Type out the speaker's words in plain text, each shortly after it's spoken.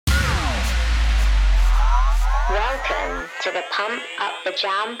Welcome to the Pump Up the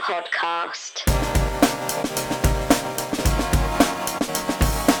Jam podcast.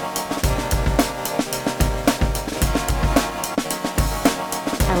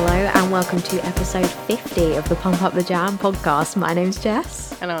 Hello and welcome to episode 50 of the Pump Up the Jam podcast. My name's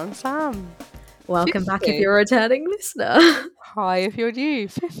Jess. And I'm Sam. Welcome back 50. if you're a returning listener. Hi if you're new.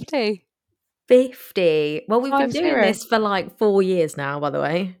 50. 50. Well, we've been 50. doing this for like 4 years now, by the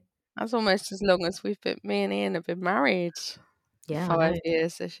way. That's almost as long as me and Ian have been married. Yeah, I 5 know.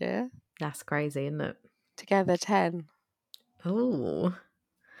 years this year. That's crazy, isn't it? Together 10. Oh,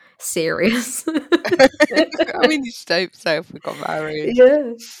 serious. I mean, you just hope so if we got married.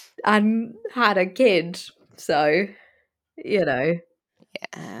 Yeah. And had a kid, so, you know.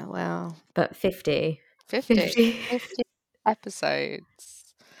 Yeah, well. But 50. 50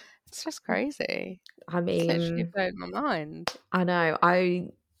 episodes. It's just crazy. I It's literally mean, blown my mind. I know. I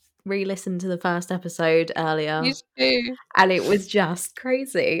re-listened to the first episode earlier. You do. And it was just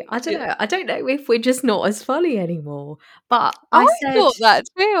crazy. I don't know. I don't know if we're just not as funny anymore. But I thought that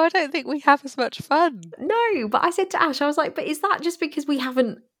too. I don't think we have as much fun. No, but I said to Ash, I was like, but is that just because we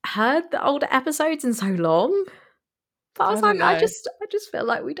haven't heard the older episodes in so long? But I was like, I just feel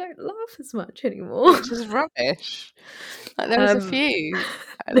like we don't laugh as much anymore. Which is rubbish. Like, there was a few.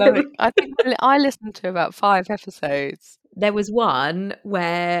 I think I listened to about 5 episodes. There was one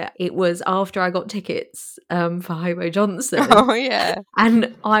where it was after I got tickets for Homo Johnson. Oh, yeah.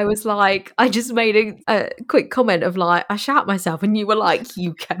 And I was like, I just made a quick comment of like, I shout myself, and you were like,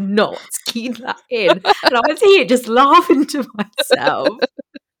 you cannot keep that in. And I was here just laughing to myself.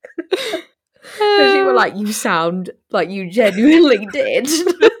 Because you were like, you sound like you genuinely did.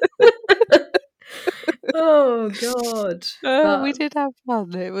 Oh, God. We did have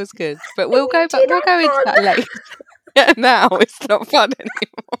fun. It was good. But we'll go back. We'll go into that later. Yeah, now it's not fun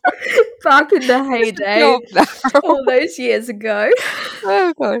anymore. Back in the heyday, all those years ago.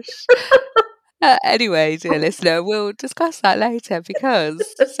 Oh gosh. Anyway, dear listener, we'll discuss that later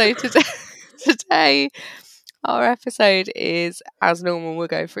because today our episode is, as normal, we'll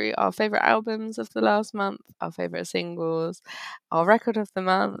go through our favourite albums of the last month, our favourite singles, our record of the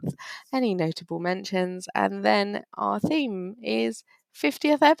month, any notable mentions, and then our theme is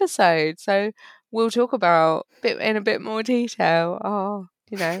 50th episode. So we'll talk about in a bit more detail our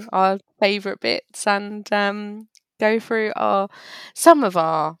favourite bits and go through some of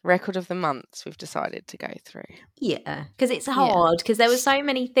our record of the months we've decided to go through. Yeah, because it's hard because there were so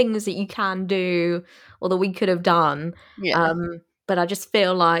many things that you can do or that we could have done. Yeah. But I just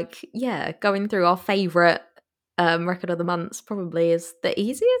feel like, going through our favourite record of the months probably is the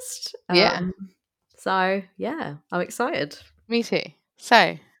easiest. So, yeah, I'm excited. Me too.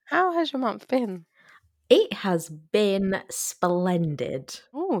 So, how has your month been? It has been splendid.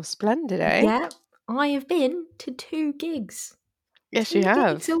 Oh, splendid, eh? Yeah, I have been to 2 gigs. Yes, you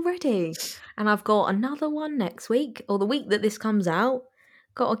have. Gigs already. And I've got another one next week, or the week that this comes out.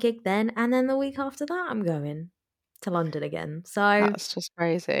 Got a gig then, and then the week after that I'm going to London again. So that's just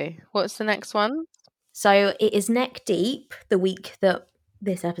crazy. What's the next one? So it is Neck Deep the week that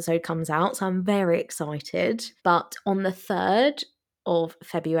this episode comes out, so I'm very excited. But on the 3rd of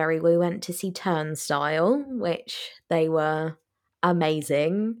February, we went to see Turnstile, which they were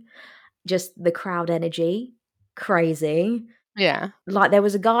amazing. Just the crowd energy, crazy. Yeah. Like, there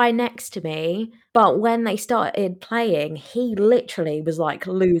was a guy next to me, but when they started playing, he literally was like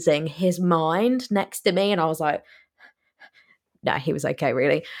losing his mind next to me, and I was like, no, he was okay,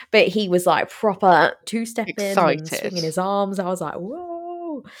 really. But he was like proper two-stepping and swinging his arms. I was like,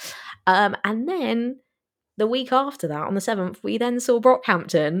 whoa. And then the week after that, on the 7th, we then saw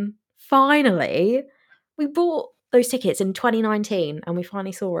Brockhampton. Finally, we bought those tickets in 2019 and we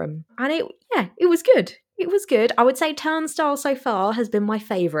finally saw them. And it was good. It was good. I would say Turnstile so far has been my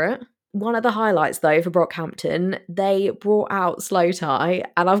favourite. One of the highlights, though, for Brockhampton, they brought out Slow Tie,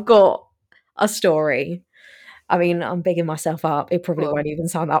 and I've got a story. I mean, I'm bigging myself up. It probably won't even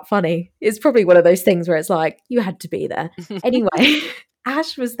sound that funny. It's probably one of those things where it's like, you had to be there. Anyway,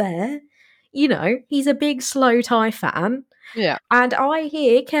 Ash was there. You know, he's a big Slow Tie fan. Yeah. And I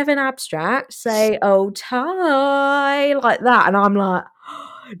hear Kevin Abstract say, "Oh, Tie," like that. And I'm like,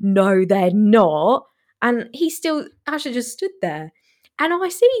 no, they're not. And Ash just stood there. And I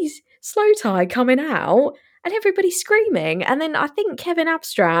see Slow Tie coming out and everybody's screaming. And then I think Kevin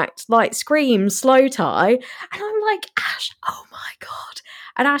Abstract like screams Slow Tie. And I'm like, Ash, oh my God.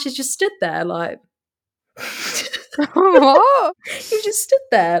 And Ash has just stood there like, what? He just stood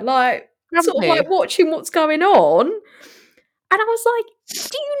there like, sort of like watching what's going on. And I was like,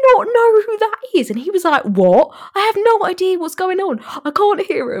 do you not know who that is? And he was like, what? I have no idea what's going on. I can't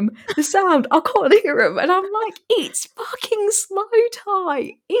hear him. The sound, I can't hear him. And I'm like, it's fucking Slow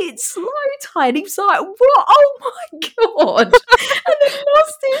Tie. It's Slow Tie. And he was like, what? Oh my God. And then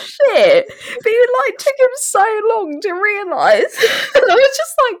lost his shit. But it took him so long to realise. And I was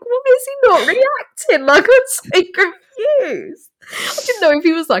just like, why is he not reacting? I'm so confused. I didn't know if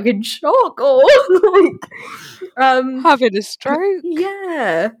he was in shock or having a stroke.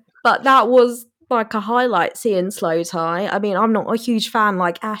 Yeah, but that was a highlight seeing Slow Tie. I mean, I'm not a huge fan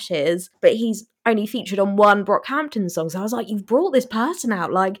like Ash is, but he's only featured on one Brockhampton song. So I was like, you've brought this person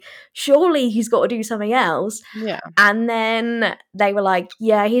out. Surely he's got to do something else. Yeah. And then they were like,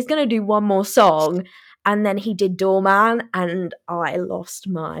 yeah, he's going to do one more song. And then he did Doorman, and I lost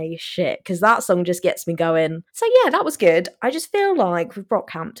my shit because that song just gets me going. So yeah, that was good. I just feel like with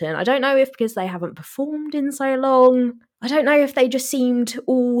Brockhampton, I don't know if because they haven't performed in so long, I don't know if they just seemed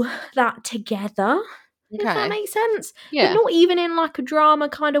all that together. If that makes sense. Yeah. But not even in a drama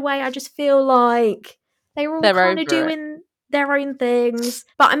kind of way. I just feel like they were all kind of doing their own things.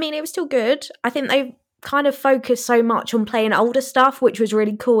 But I mean, it was still good. I think they kind of focused so much on playing older stuff, which was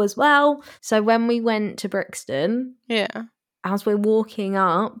really cool as well. So when we went to Brixton, as we're walking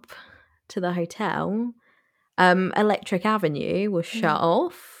up to the hotel, Electric Avenue was shut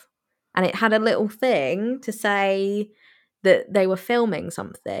off, and it had a little thing to say that they were filming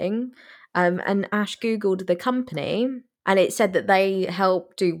something. And Ash Googled the company, and it said that they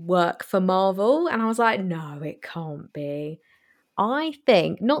help do work for Marvel, and I was like, no, it can't be. I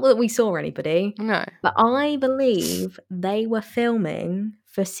think, not that we saw anybody, no, but I believe they were filming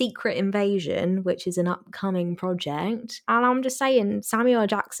for Secret Invasion, which is an upcoming project. And I'm just saying, Samuel L.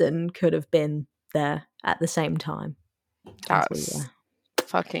 Jackson could have been there at the same time. That's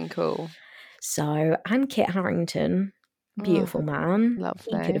fucking cool. So, and Kit Harington, beautiful man.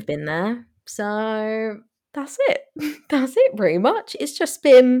 Lovely. He could have been there. So, that's it. That's it, pretty much. It's just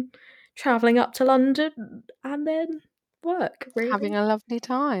been travelling up to London and then work, really. Having a lovely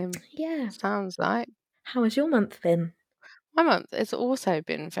time. Yeah. Sounds like. How has your month been? My month has also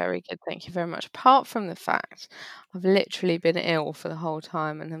been very good, thank you very much. Apart from the fact I've literally been ill for the whole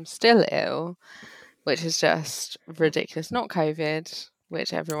time and I'm still ill, which is just ridiculous. Not COVID,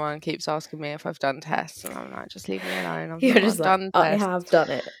 which everyone keeps asking me if I've done tests, and I'm like, just leave me alone. You're just like, I have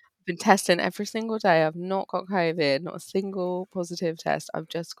done it. I've been testing every single day. I've not got COVID, not a single positive test. I've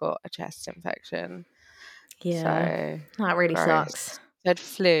just got a chest infection. Yeah, so, that really sucks. I had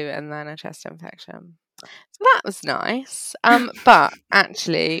flu and then a chest infection. So that was nice. But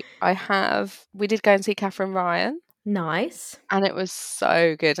actually, we did go and see Katherine Ryan. Nice. And it was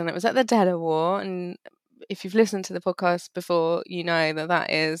so good. And it was at the Delaware. And if you've listened to the podcast before, you know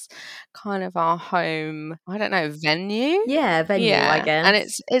that is kind of our home, I don't know, venue? Yeah, venue, I guess. And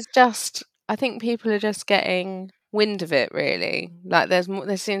it's just, I think people are just getting wind of it, really.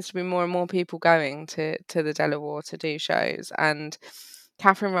 There seems to be more and more people going to the Delaware to do shows. And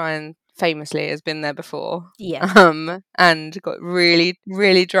Katherine Ryan famously has been there before. Yeah. And got really,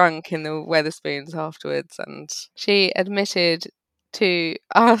 really drunk in the Wetherspoons afterwards. And she admitted to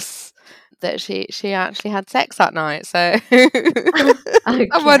us that she actually had sex that night. So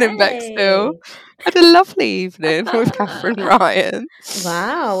someone in Bexhill had a lovely evening with Katherine Ryan.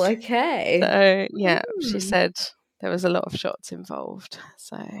 Wow, okay. So yeah, she said there was a lot of shots involved.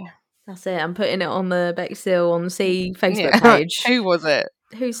 So that's it. I'm putting it on the Bexhill on C Facebook page. Who was it?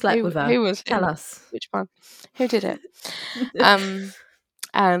 Who slept with her? Who was Tell us. Which one? Who did it?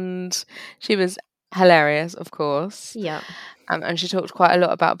 And she was hilarious, of course. Yeah. And she talked quite a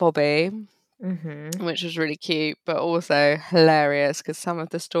lot about Bobby, which was really cute, but also hilarious because some of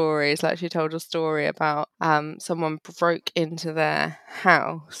the stories, she told a story about someone broke into their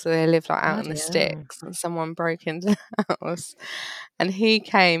house. So they live out in the sticks, and someone broke into the house, and he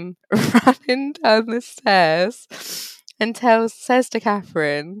came running down the stairs and says to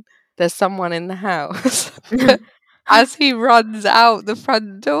Katherine, there's someone in the house. As he runs out the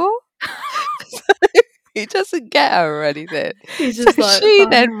front door, he doesn't get her or anything. He's just she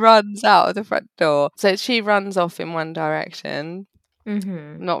then runs out of the front door. So she runs off in one direction,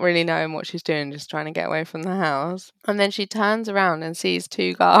 not really knowing what she's doing, just trying to get away from the house. And then she turns around and sees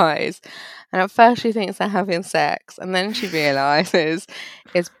two guys. And at first she thinks they're having sex. And then she realises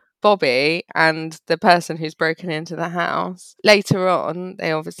it's Bobby and the person who's broken into the house. Later on,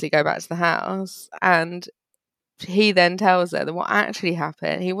 they obviously go back to the house, and he then tells her that what actually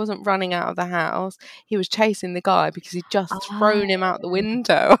happened, he wasn't running out of the house, he was chasing the guy because he'd just thrown him out the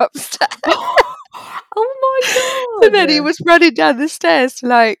window upstairs. Oh my God. And then he was running down the stairs to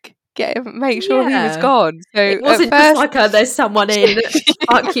make sure he was Yeah. gone. So It wasn't at just first, like a there's someone in,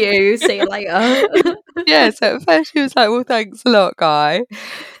 fuck you, see you later. yeah. So at first she was like, "Well, thanks a lot, guy."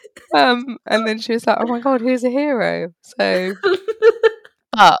 And then she was like, "Oh my god, who's a hero?" So,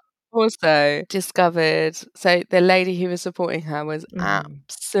 but also discovered. So the lady who was supporting her was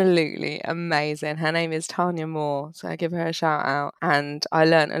absolutely amazing. Her name is Tanya Moore, so I give her a shout out. And I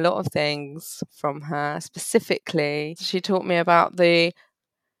learned a lot of things from her. Specifically, she taught me about the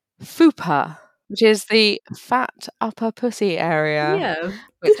FUPA, which is the fat upper pussy area, Yeah.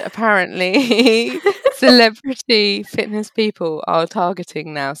 which apparently celebrity fitness people are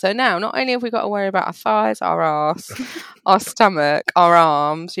targeting now. So now, not only have we got to worry about our thighs, our ass, our stomach, our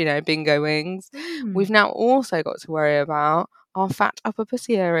arms, bingo wings, we've now also got to worry about our fat upper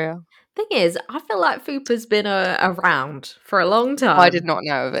pussy area. Thing is, I feel like FUPA's been around for a long time. I did not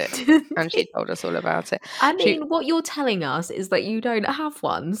know of it, and she told us all about it. I mean, what you're telling us is that you don't have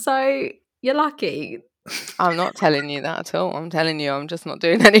one, so you're lucky. I'm not telling you that at all. I'm telling you I'm just not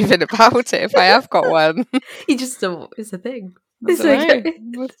doing anything about it if I have got one. You just don't, it's a thing. I don't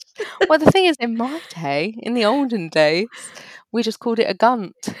know. Well, the thing is, in my day, in the olden days, we just called it a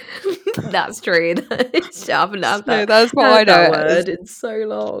gunt. That's true. I haven't had that. That's what I know that word in so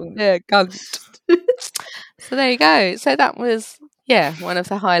long. Yeah, gunt. So there you go. So that was one of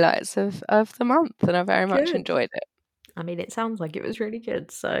the highlights of the month, and I very much enjoyed it. I mean, it sounds like it was really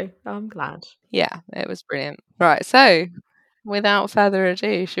good, so I'm glad. Yeah, it was brilliant. Right, so without further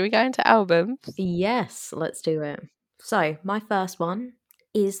ado, should we go into albums? Yes, let's do it. So my first one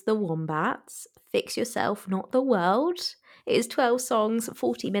is The Wombats, Fix Yourself, Not the World. It is 12 songs,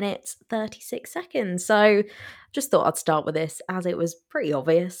 40 minutes, 36 seconds. So just thought I'd start with this, as it was pretty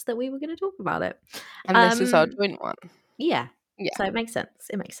obvious that we were going to talk about it. And this is our joint one. Yeah. So it makes sense.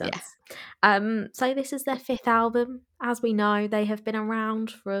 Yeah. So this is their 5th album. As we know, they have been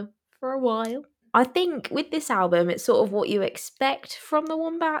around for a while. I think with this album, it's sort of what you expect from the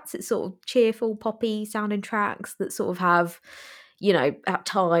Wombats. It's sort of cheerful, poppy sounding tracks that sort of have, at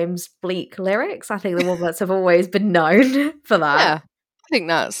times bleak lyrics. I think the Wombats have always been known for that. Yeah, I think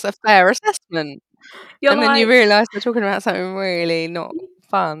that's a fair assessment. Then you realise they're talking about something really not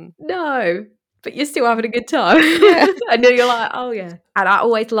fun. No, but you're still having a good time. Yeah. And then you're like, oh yeah. And I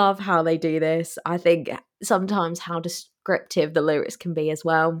always love how they do this. I think sometimes how descriptive the lyrics can be as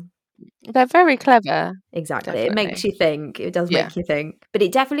well. They're very clever. Exactly. Definitely. It makes you think. It does make you think. But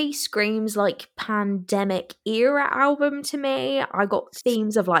it definitely screams like pandemic era album to me. I got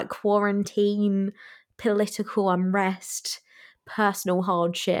themes of like quarantine, political unrest, personal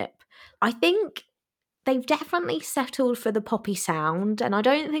hardship. I think they've definitely settled for the poppy sound, and I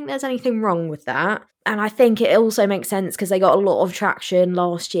don't think there's anything wrong with that. And I think it also makes sense because they got a lot of traction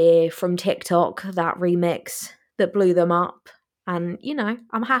last year from TikTok, that remix that blew them up. And,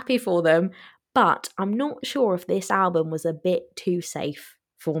 I'm happy for them, but I'm not sure if this album was a bit too safe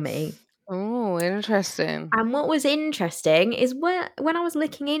for me. Oh, interesting. And what was interesting is when I was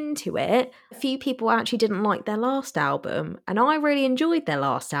looking into it, a few people actually didn't like their last album, and I really enjoyed their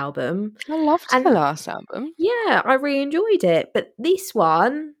last album. I loved the last album. Yeah, I really enjoyed it. But this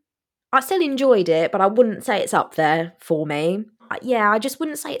one, I still enjoyed it, but I wouldn't say it's up there for me. I just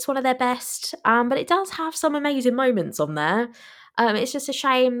wouldn't say it's one of their best, but it does have some amazing moments on there. It's just a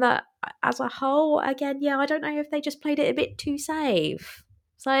shame that as a whole, again, I don't know if they just played it a bit too safe.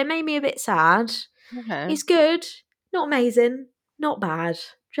 So it made me a bit sad. Okay. It's good, not amazing, not bad,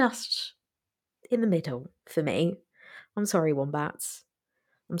 just in the middle for me. I'm sorry, Wombats.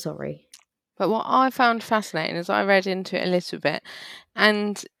 I'm sorry. But what I found fascinating is I read into it a little bit,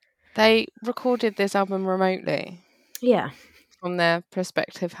 and they recorded this album remotely. Yeah. From their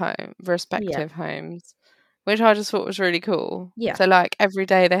respective homes, which I just thought was really cool. Yeah. So like every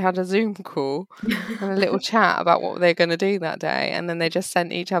day they had a Zoom call and a little chat about what they're going to do that day, and then they just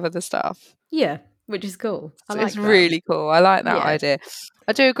sent each other the stuff. Yeah, which is cool. It's really cool. I like that idea.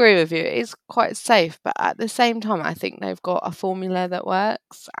 I do agree with you. It's quite safe, but at the same time, I think they've got a formula that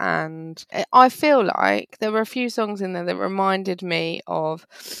works. And I feel like there were a few songs in there that reminded me of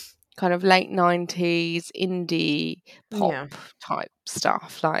kind of late 90s indie pop type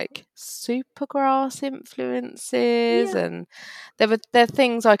stuff, like Supergrass influences, and there are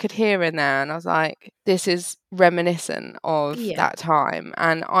things I could hear in there, and I was like, this is reminiscent of that time,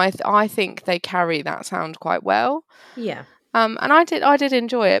 and I think they carry that sound quite well. And I did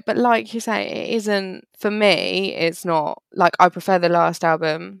enjoy it, but like you say, it isn't, for me, it's not like, I prefer the last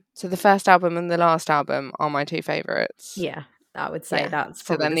album. So the first album and the last album are my two favourites. I would say that's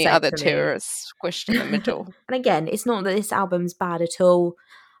so. Then the other two are squished in the middle. And again, it's not that this album's bad at all.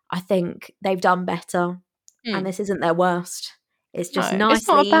 I think they've done better, and this isn't their worst. It's just No, it's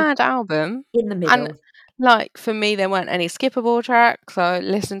not a nicely bad album. in the And middle. like for me, there weren't any skippable tracks. I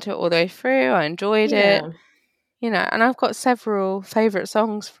listened to it all the way through. I enjoyed it. Yeah. And I've got several favourite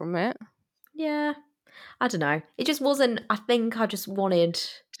songs from it. Yeah. I don't know. It just wasn't. I think I just wanted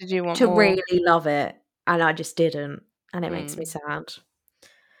Did you want to more? really love it, and I just didn't, and it makes me sad.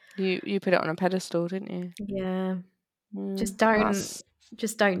 You put it on a pedestal, didn't you? Yeah. Just That's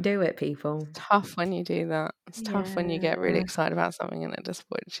don't do it, people. tough when you do that. It's tough when you get really Yeah. excited about something and it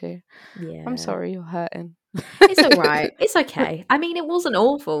disappoints you. Yeah. I'm sorry you're hurting. It's all right. It's okay. I mean, it wasn't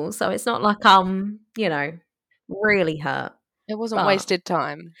awful, so it's not like really hurt. It wasn't But wasted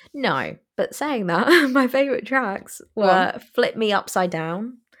time. no. But saying that, my favourite tracks Go on. were Flip Me Upside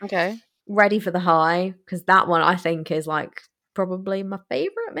Down, Okay. Ready for the High, because that one I think is like probably my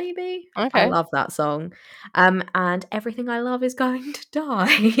favourite, maybe. I Okay. love that song. And Everything I Love Is Going to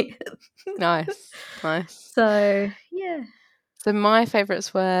Die. Nice. So, yeah. So my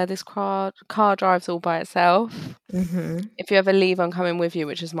favourites were This Car Drives All By Itself. Mm-hmm. If You Ever Leave, I'm Coming With You,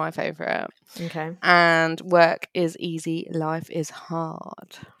 which is my favourite. Okay. And Work Is Easy, Life Is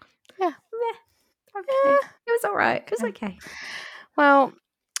Hard. Yeah. Okay. It was all right. It was okay. Well,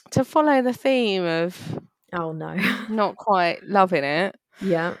 to follow the theme of Oh, no. not quite loving it,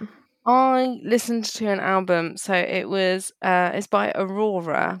 Yeah. I listened to an album. So it was, it's by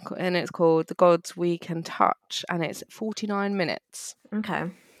Aurora, and it's called The Gods We Can Touch, and it's 49 minutes. Okay.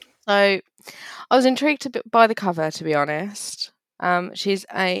 So I was intrigued by the cover, to be honest. She's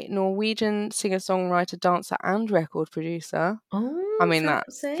a Norwegian singer-songwriter, dancer, and record producer. Oh, I mean,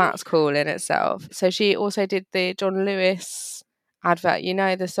 fancy. that's cool in itself. So she also did the John Lewis advert. You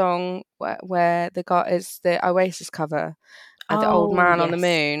know the song where the guy is the Oasis cover, the old man on the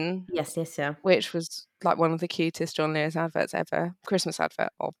moon. Yes, yeah. Which was like one of the cutest John Lewis adverts ever. Christmas advert,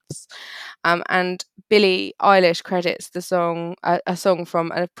 obs. And Billie Eilish credits the song, a song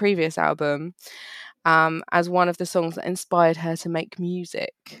from a previous album, as one of the songs that inspired her to make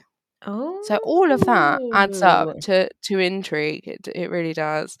music. Oh. So all of that adds up to intrigue. It really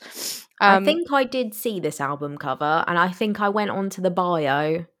does. I think I did see this album cover, and I think I went onto the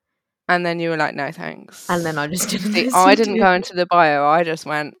bio. And then you were like, no thanks. And then I just didn't See, I didn't go into the bio. I just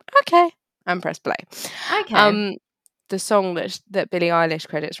went, okay, and press play. Okay. The song that Billie Eilish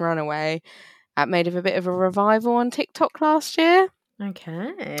credits Runaway made of a bit of a revival on TikTok last year.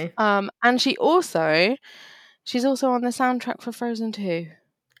 Okay. And she's also on the soundtrack for Frozen 2.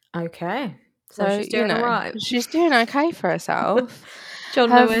 Okay. So she's doing all right. She's doing okay for herself. John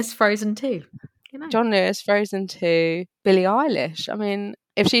Lewis, Frozen 2. John Lewis, Frozen 2, Billie Eilish. I mean,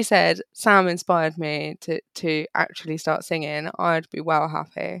 if she said, Sam inspired me to actually start singing, I'd be well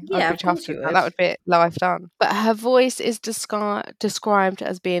happy. Yeah, I'd be chuffed with that. That would be life done. But her voice is described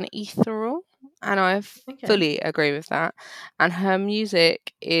as being ethereal, and I fully agree with that. And her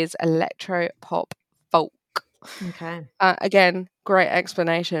music is electro pop folk. Okay. Again, great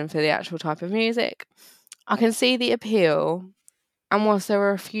explanation for the actual type of music. I can see the appeal, and whilst there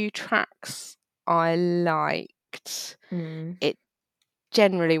were a few tracks I liked, it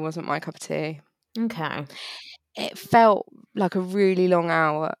generally wasn't my cup of tea. Okay. It felt like a really long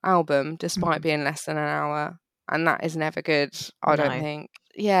album, despite being less than an hour, and that is never good, I don't think.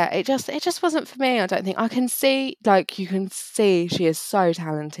 Yeah, it just wasn't for me, I don't think. You can see she is so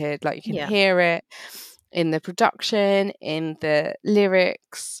talented. Like, you can hear it in the production, in the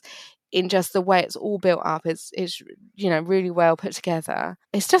lyrics, in just the way it's all built up. It's really well put together.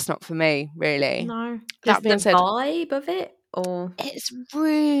 It's just not for me, really. No. That being said, vibe of it, or it's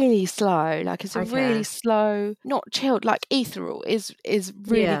really slow. Like, it's a really slow, not chilled. Like, ethereal is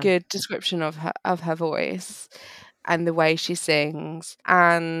really good description of her voice and the way she sings.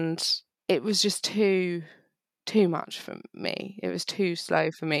 And it was just too much for me. It was too slow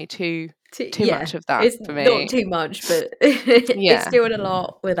for me. Too much of that for me. Not too much, but it's doing a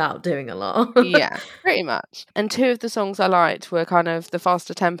lot without doing a lot. Yeah, pretty much. And two of the songs I liked were kind of the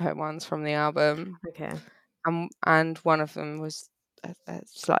faster tempo ones from the album. Okay. And one of them was a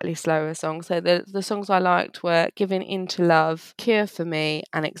slightly slower song. So the songs I liked were Giving Into Love, Cure for Me,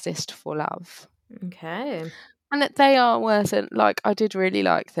 and Exist for Love. Okay. And they are worth it. Like, I did really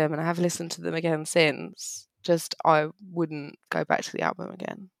like them, and I have listened to them again since. Just I wouldn't go back to the album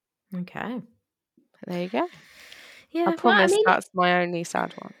again. Okay. But there you go. Yeah, I promise that's my only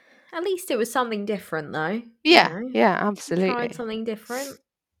sad one. At least it was something different, though. Yeah, absolutely. You tried something different.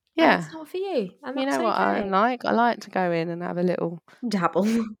 Yeah. And it's not for you. And you that's know what I like? I like to go in and have a little dabble.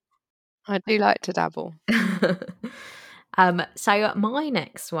 I do like to dabble. So my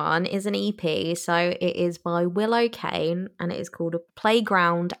next one is an EP. So it is by Willow Kane, and it is called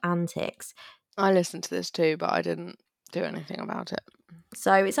Playground Antics. I listened to this too, but I didn't do anything about it.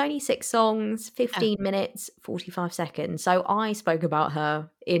 So it's only 6 songs, 15 minutes, 45 seconds. So I spoke about her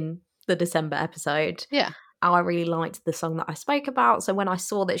in the December episode. Yeah. I really liked the song that I spoke about. So when I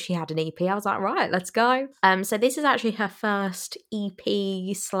saw that she had an EP, I was like, right, let's go. So this is actually her first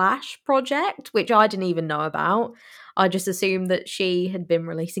EP/project, which I didn't even know about. I just assumed that she had been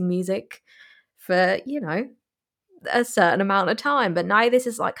releasing music for, a certain amount of time, but no, this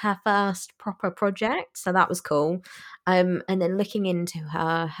is like her first proper project, so that was cool. And then looking into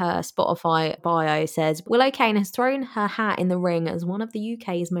her Spotify bio says Willow Kane has thrown her hat in the ring as one of the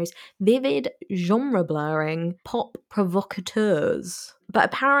UK's most vivid, genre blurring pop provocateurs. But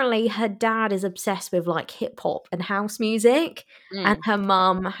apparently her dad is obsessed with like hip hop and house music, and her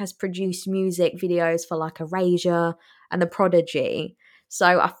mum has produced music videos for like Erasure and The Prodigy.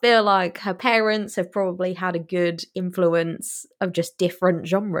 So I feel like her parents have probably had a good influence of just different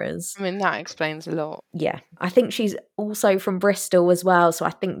genres. I mean, that explains a lot. Yeah. I think she's also from Bristol as well, so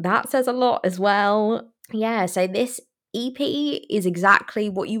I think that says a lot as well. Yeah, so this EP is exactly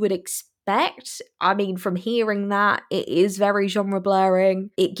what you would expect. I mean, from hearing that, it is very genre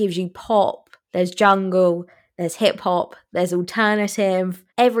blurring. It gives you pop, there's jungle, there's hip hop, there's alternative.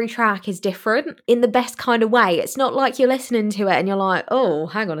 Every track is different in the best kind of way. It's not like you're listening to it and you're like, oh,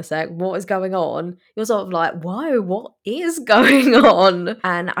 hang on a sec, what is going on? You're sort of like, whoa, what is going on?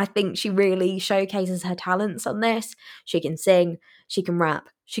 And I think she really showcases her talents on this. She can sing, she can rap,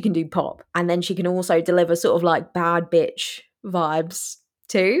 she can do pop, and then she can also deliver sort of like bad bitch vibes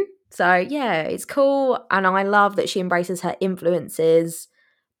too. So yeah, it's cool. And I love that she embraces her influences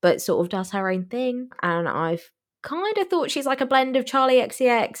but sort of does her own thing. And I've kind of thought she's like a blend of Charlie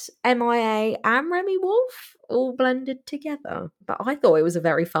XCX, MIA, and Remy Wolf all blended together. But I thought it was a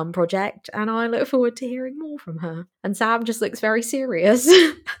very fun project, and I look forward to hearing more from her. And Sam just looks very serious.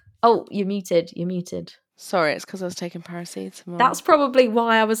 Oh, you're muted. You're muted. Sorry, it's because I was taking paracetamol. That's probably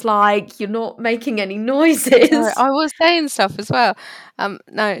why I was like, you're not making any noises. Sorry, I was saying stuff as well.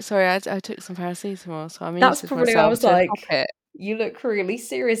 No, sorry, I took some paracetamol, so I'm That's used probably myself I was to like, stop it. You look really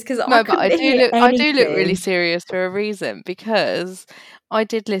serious because No, but I do look really anything. serious for a reason, because I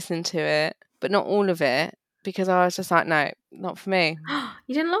did listen to it, but not all of it, because I was just like, no, not for me.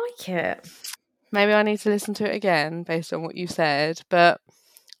 You didn't like it? Maybe I need to listen to it again based on what you said, but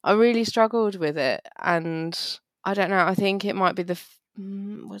I really struggled with it, and I don't know. I think it might be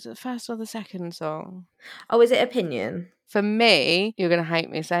was it the first or the second song? Oh, is it Opinion? For me, you're going to hate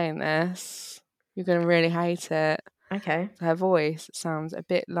me saying this. You're going to really hate it. Okay. Her voice sounds a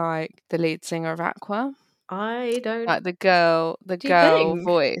bit like the lead singer of Aqua. I don't like the girl think?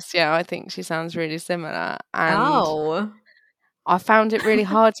 voice. Yeah, I think she sounds really similar. And Oh. I found it really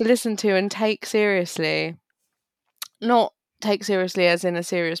hard to listen to and take seriously. Not take seriously as in a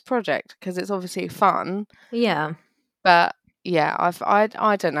serious project, because it's obviously fun. Yeah. But yeah,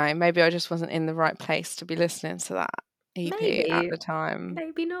 I don't know. Maybe I just wasn't in the right place to be listening to that EP at the time.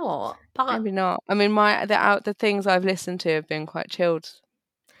 Maybe not. But Maybe not. I mean, the things I've listened to have been quite chilled.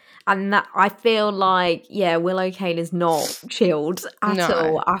 And that I feel like, yeah, Willow Kane is not chilled at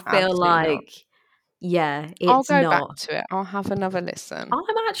all. I feel like, yeah, I'll it's go not. back to it. I'll have another listen.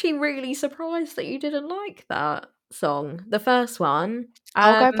 I'm actually really surprised that you didn't like that song, the first one.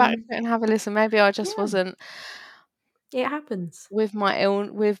 I'll go back to it and have a listen. Maybe I just wasn't. It happens. With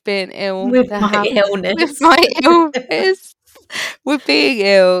being ill. With my illness. With my illness. With being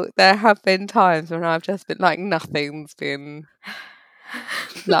ill, there have been times when I've just been like, nothing's been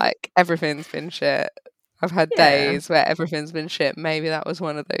like, everything's been shit. I've had days where everything's been shit. Maybe that was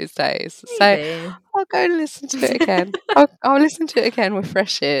one of those days. Maybe. So I'll go and listen to it again. I'll listen to it again with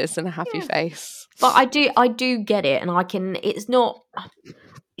fresh ears and a happy face. But I do get it, and it's not.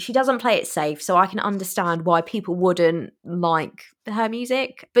 She doesn't play it safe, so I can understand why people wouldn't like her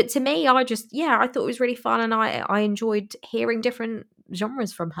music. But to me, I thought it was really fun, and I enjoyed hearing different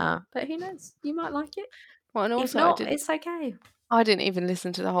genres from her. But who knows? You might like it. Well, and also, if not, it's okay. I didn't even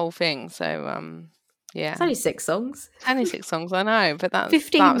listen to the whole thing, so yeah. It's only 6 songs. Only 6 songs, I know, but that's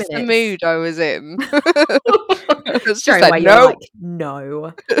 15 minutes. The mood I was in. It's just like, no.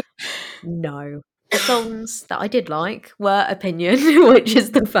 The songs that I did like were Opinion, which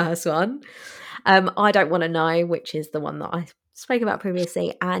is the first one. I Don't Want to Know, which is the one that I spoke about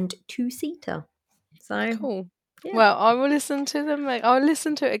previously, and Two Seater. So cool. Yeah. Well, I will listen to them. I'll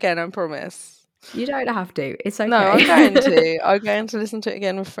listen to it again, I promise. You don't have to. It's okay. No, I'm going to. I'm going to listen to it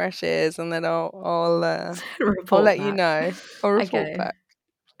again with fresh ears, and then I'll let you know. I'll report back.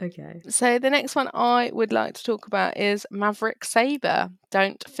 Okay. So the next one I would like to talk about is Maverick Sabre.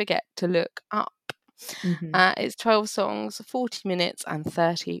 Don't forget to look up. It's 12 songs, 40 minutes and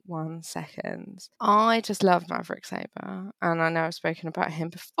 31 seconds. I just love Maverick Sabre, and I know I've spoken about him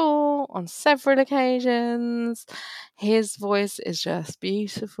before on several occasions. His voice is just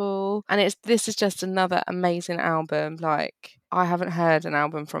beautiful, and this is just another amazing album. Like, I haven't heard an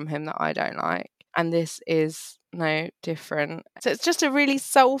album from him that I don't like, and this is no different. So it's just a really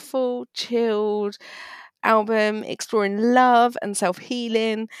soulful, chilled album exploring love and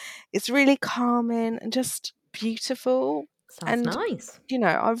self-healing. It's really calming and just beautiful. Sounds And nice.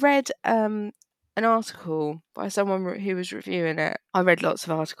 I read an article by someone who was reviewing it. I read lots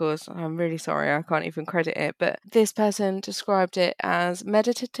of articles. I'm really sorry, I can't even credit it, but this person described it as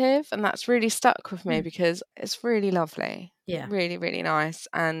meditative, and that's really stuck with me because it's really lovely. Yeah. Really, really nice.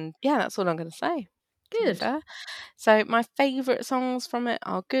 And yeah, that's all I'm going to say. Good. So my favourite songs from it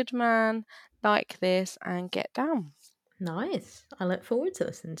are Good Man, Like This, and Get Down. Nice. I look forward to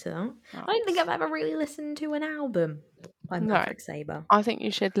listening to that. I don't think I've ever really listened to an album by Maverick Sabre. I think you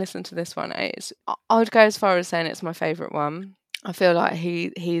should listen to this one. I would go as far as saying it's my favourite one. I feel like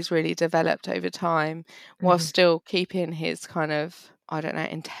he's really developed over time while still keeping his kind of, I don't know,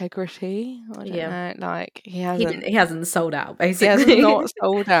 integrity. I don't know. Like, he hasn't sold out, basically. He has not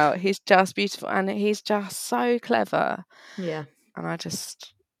sold out. He's just beautiful, and he's just so clever. Yeah. And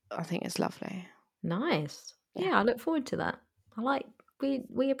I think it's lovely. Nice. Yeah, I look forward to that.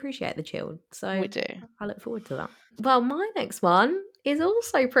 We appreciate the chilled, so we do. I look forward to that. Well, my next one is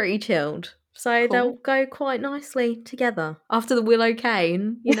also pretty chilled, so they'll go quite nicely together. After the Willow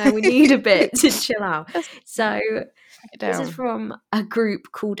Cane, we need a bit to chill out. So this is from a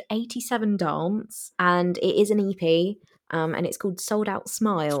group called 87 Dance, and it is an EP, and it's called Sold Out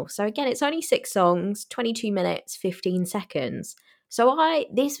Smile. So again, it's only 6 songs, 22 minutes, 15 seconds. So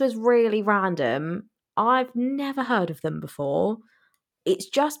this was really random. I've never heard of them before. It's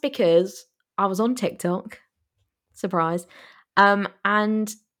just because I was on TikTok, surprise,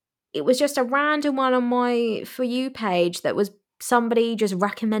 and it was just a random one on my For You page that was somebody just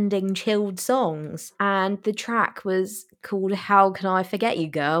recommending chilled songs, and the track was called How Can I Forget You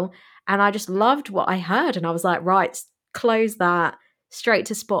Girl, and I just loved what I heard, and I was like, right, close that, straight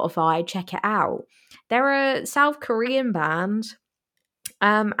to Spotify, check it out. They're a South Korean band,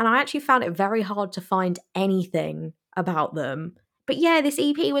 and I actually found it very hard to find anything about them. But yeah, this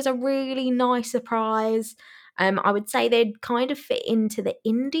EP was a really nice surprise. I would say they'd kind of fit into the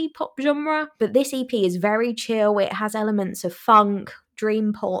indie pop genre, but this EP is very chill. It has elements of funk,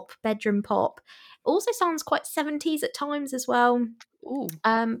 dream pop, bedroom pop. It also sounds quite 70s at times as well. Ooh.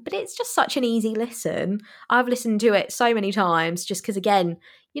 But it's just such an easy listen. I've listened to it so many times just because, again,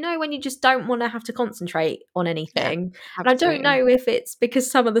 when you just don't want to have to concentrate on anything. And I don't know if it's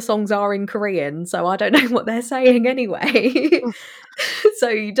because some of the songs are in Korean, so I don't know what they're saying anyway. So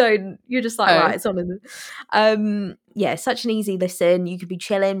you're just like, right, it's on. Yeah, such an easy listen. You could be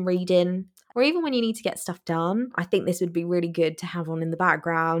chilling, reading, or even when you need to get stuff done. I think this would be really good to have on in the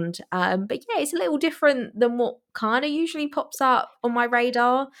background. But yeah, it's a little different than what kind of usually pops up on my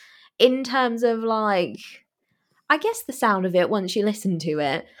radar in terms of, like, I guess the sound of it once you listen to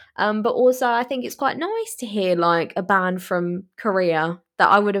it. But also I think it's quite nice to hear like a band from Korea that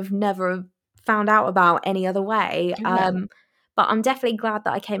I would have never found out about any other way. Yeah. But I'm definitely glad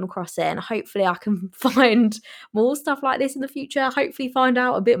that I came across it, and hopefully I can find more stuff like this in the future. Hopefully find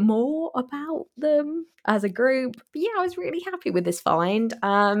out a bit more about them as a group. But yeah, I was really happy with this find.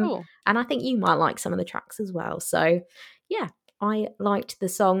 Cool. And I think you might like some of the tracks as well. So yeah, I liked the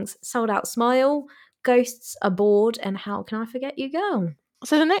songs Sold Out Smile, Ghosts Aboard, and How Can I Forget You Girl.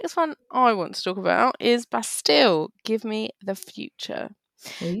 So the next one I want to talk about is Bastille, Give Me the Future.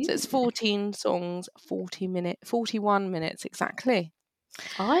 Ooh. So it's 14 songs, 41 minutes exactly.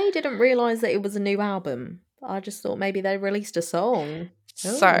 I didn't realise that it was a new album. I just thought maybe they released a song.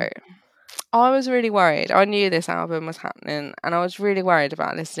 So I was really worried. I knew this album was happening, and I was really worried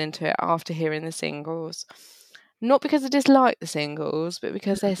about listening to it after hearing the singles. Not because I disliked the singles, but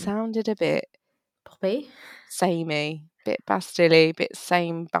because they sounded a bit poppy, samey, bit Bastille, bit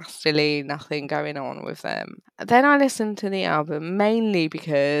same Bastille, nothing going on with them. Then I listened to the album mainly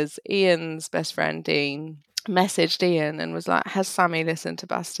because Ian's best friend Dean messaged Ian and was like, has Sammy listened to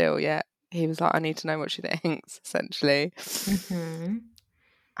Bastille yet? He was like, I need to know what she thinks, essentially. Mm-hmm.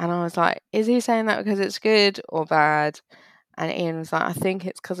 And I was like, is he saying that because it's good or bad? And Ian was like, I think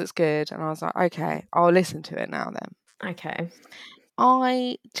it's because it's good. And I was like, okay, I'll listen to it now then. Okay.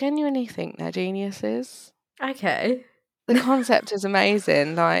 I genuinely think they're geniuses. Okay. The concept is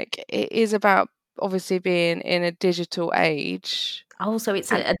amazing. Like, it is about obviously being in a digital age. Also,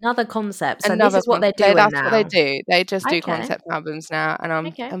 it's And another concept. So this another is what they're doing that's what they now. do. They just do Okay. concept albums now, and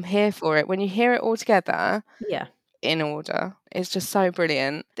Okay. I'm here for it. When you hear it all together Yeah. in order, it's just so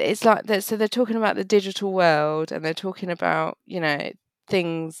brilliant. It's like that. So they're talking about the digital world, and they're talking about, you know,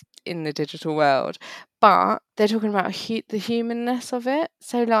 things in the digital world, but they're talking about the humanness of it.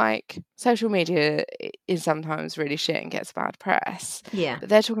 So like social media is sometimes really shit and gets bad press, Yeah. but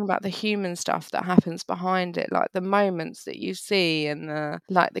they're talking about the human stuff that happens behind it, like the moments that you see and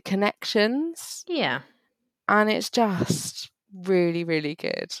the connections. Yeah. And it's just really, really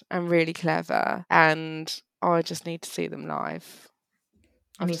good and really clever, and I just need to see them live.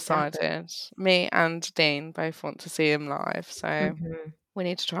 I've Me too. decided. Me and Dean both want to see him live, so Mhm. we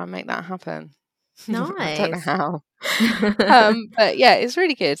need to try and make that happen. I don't know Nice. how. But yeah, it's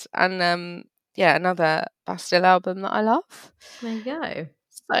really good. And yeah, another Bastille album that I love. There you go.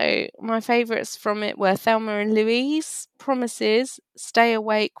 So my favourites from it were Thelma and Louise, Promises, Stay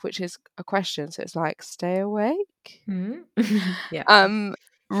Awake, which is a question, so it's like stay awake. Mhm. Yeah.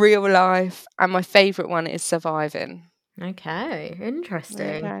 Real Life, and my favourite one is Surviving. Okay. There you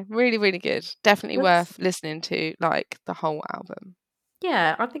Interesting. go. Really, really good. Definitely Looks- worth listening to, like the whole album.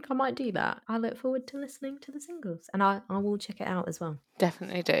 Yeah, I think I might do that. I look forward to listening to the singles, and I will check it out as well.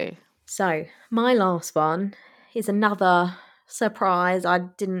 Definitely do. So, my last one is another surprise. I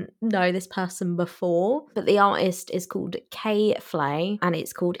didn't know this person before, but the artist is called K Flay, and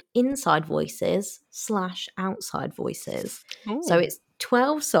it's called Inside Voices / Outside Voices. So, Ooh. it's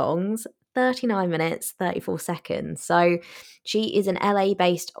 12 songs, 39 minutes, 34 seconds. So, she is an LA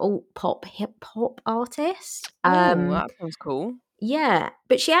based alt pop hip hop artist. That sounds cool. Yeah,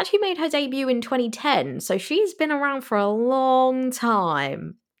 but she actually made her debut in 2010, so she's been around for a long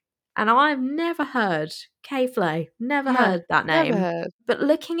time. And I've never heard K Flay, never No, heard that never name. heard. But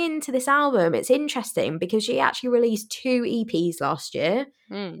looking into this album, it's interesting because she actually released 2 EPs last year,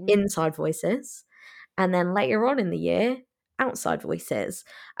 Inside Voices, and then later on in the year, Outside Voices.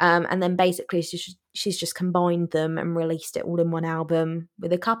 And then basically she's just combined them and released it all in one album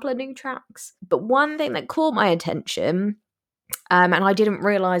with a couple of new tracks. But one thing that caught my attention, and I didn't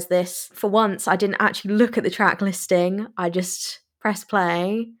realise this, for once I didn't actually look at the track listing, I just pressed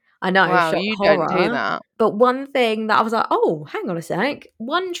play. I know, Wow, shock you horror. don't do that. But one thing that I was like, oh, hang on a sec.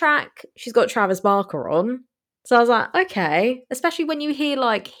 One track, she's got Travis Barker on. So I was like, okay. Especially when you hear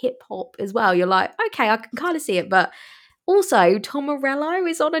like hip hop as well, you're like, okay, I can kind of see it. But also, Tom Morello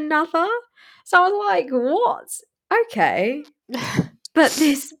is on another. So I was like, what? Okay. But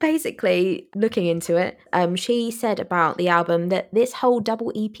this, basically, looking into it, she said about the album that this whole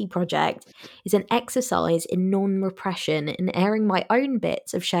double EP project is an exercise in non-repression and airing my own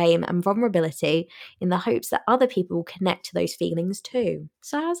bits of shame and vulnerability in the hopes that other people connect to those feelings too.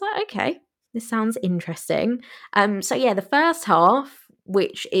 So I was like, okay, this sounds interesting. So yeah, the first half,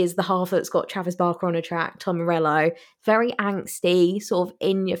 which is the half that's got Travis Barker on a track, Tom Morello, very angsty, sort of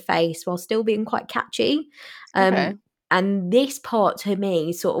in your face while still being quite catchy. Okay. And this part to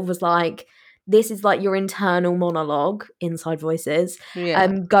me sort of was like, this is like your internal monologue, Inside Voices, Yeah.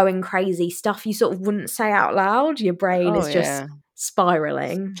 going crazy, stuff you sort of wouldn't say out loud. Your brain is just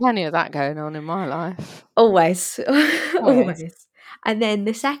spiraling. Plenty of that going on in my life. Always. Always. And then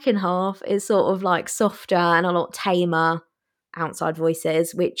the second half is sort of like softer and a lot tamer, Outside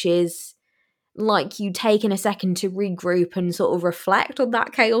Voices, which is like you taking a second to regroup and sort of reflect on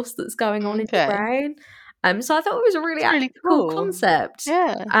that chaos that's going on in your brain. So I thought it was a really cool concept.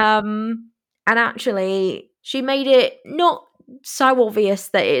 Yeah. And actually, she made it not so obvious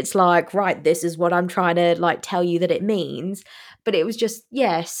that it's like, right, this is what I'm trying to like tell you that it means, but it was just,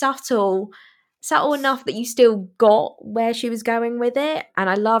 yeah, subtle enough that you still got where she was going with it. And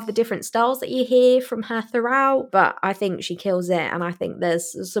I love the different styles that you hear from her throughout, but I think she kills it, and I think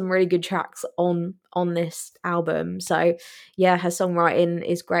there's some really good tracks on this album. So yeah, her songwriting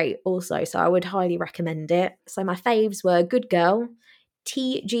is great also, so I would highly recommend it. So my faves were Good Girl,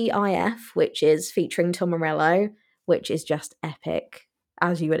 TGIF, which is featuring Tom Morello, which is just epic,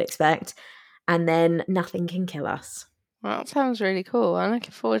 as you would expect, and then Nothing Can Kill Us. Well, that sounds really cool. I'm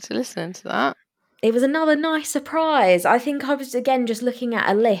looking forward to listening to that. It was another nice surprise. I think I was, again, just looking at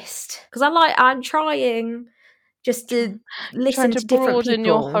a list, because I'm trying just to listen to different people. Broaden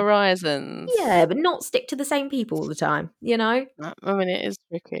your horizons. Yeah, but not stick to the same people all the time, you know? I mean, it is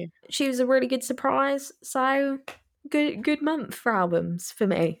tricky. She was a really good surprise, so good month for albums for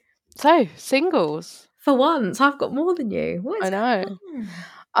me. So, singles. For once, I've got more than you. What is I know. going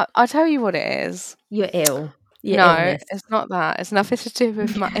on? I'll tell you what it is. You're ill. Illness. It's not that. It's nothing to do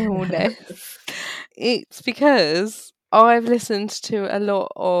with my illness. It's because I've listened to a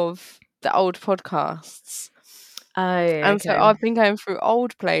lot of the old podcasts, Oh, And so okay. I've been going through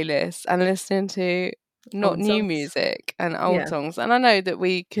old playlists and listening to not Old new songs. music and old Yeah. songs. And I know that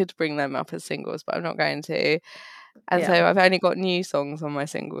we could bring them up as singles, but I'm not going to. And so Yeah. I've only got new songs on my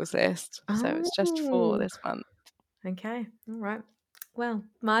singles list. So it's just for Oh, this month. okay. All right. Well,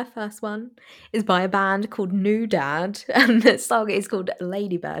 my first one is by a band called New Dad, and the song is called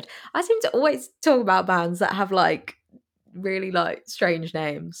Ladybird. I seem to always talk about bands that have like really like strange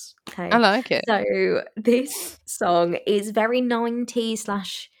names. I Okay. like it. So this song is very 90s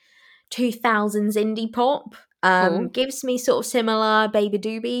slash 2000s indie pop. Cool. Gives me sort of similar Baby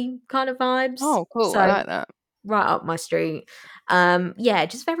Doobie kind of vibes. Oh, cool. So I like that. right up my street. Yeah,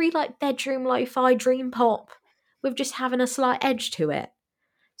 just very like bedroom lo-fi dream pop with just having a slight edge to it.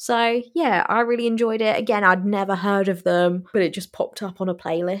 So yeah, I really enjoyed it. Again, I'd never heard of them, but it just popped up on a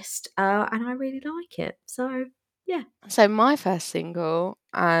playlist, and I really like it. So yeah. So my first single,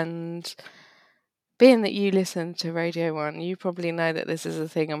 and being that you listen to Radio 1, you probably know that this is a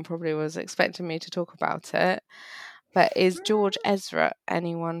thing and probably was expecting me to talk about it. But is George Ezra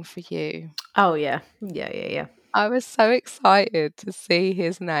Anyone for You? Oh yeah, yeah. I was so excited to see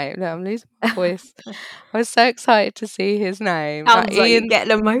his name. No, I'm losing my voice. I was so excited to see his name. Sounds like you're Ian,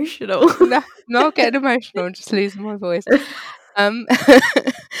 getting emotional. no, not getting emotional, I'm just losing my voice. Um,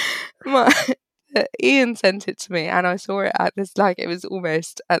 my, Ian sent it to me, and I saw it at this, like, it was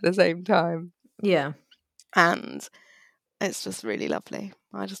almost at the same time, Yeah, and it's just really lovely.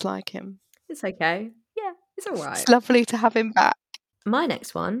 I just like him. it's okay. Yeah, it's all right. It's lovely to have him back. My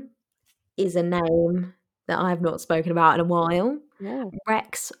next one is a name that I have not spoken about in a while. Oh,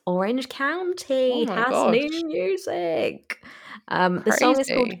 Rex Orange County my has gosh, new music. The song is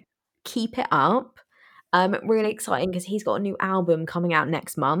called crazy. Keep It Up. Really exciting because he's got a new album coming out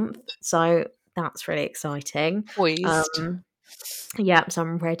next month. So that's really exciting. Poised. Yeah, so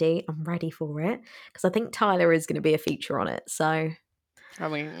I'm ready. I'm ready for it because I think Tyler is going to be a feature on it. So I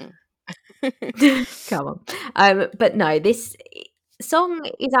mean, come on. But no, this song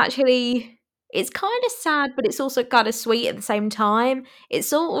is actually, it's kind of sad, but it's also kind of sweet at the same time. It's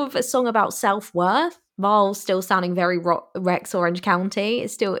sort of a song about self-worth while still sounding very Rex Orange County.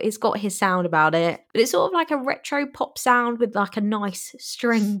 It's got his sound about it, but it's sort of like a retro pop sound with like a nice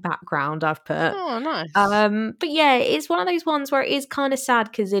string background I've put. oh, nice. But yeah, it's one of those ones where it is kind of sad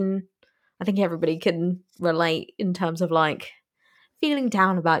because I think everybody can relate in terms of like feeling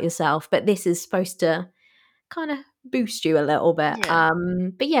down about yourself, but this is supposed to kind of boost you a little bit. Yeah.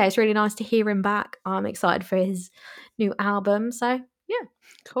 But yeah, it's really nice to hear him back. I'm excited for his new album. So yeah.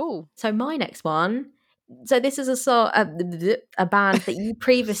 Cool. So my next one. So this is a band that you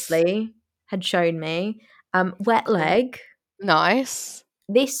previously had shown me. Wet Leg. Nice.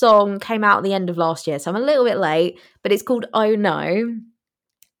 This song came out at the end of last year, so I'm a little bit late, but it's called Oh No.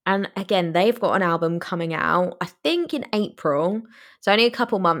 And again, they've got an album coming out, I think in April. So only a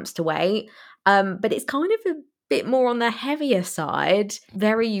couple months to wait. But it's kind of a bit more on the heavier side.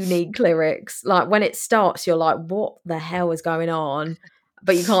 Very unique lyrics. Like when it starts, you're like, what the hell is going on?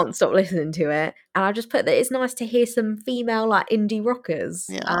 But you can't stop listening to it. And I just put that it's nice to hear some female like indie rockers.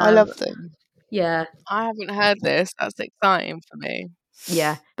 Yeah, I love them. Yeah. I haven't heard this. That's exciting for me.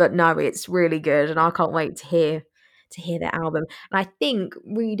 Yeah. But no, it's really good. And I can't wait to hear their album. And I think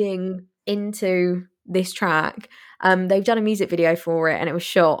reading into this track, they've done a music video for it and it was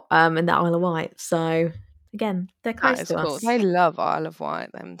shot in the Isle of Wight. So again, they're close That is to cool. us. They love Isle of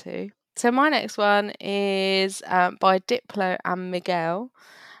Wight, them too. So my next one is by Diplo and Miguel,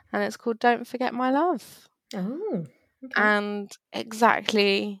 and it's called Don't Forget My Love. Oh, okay. And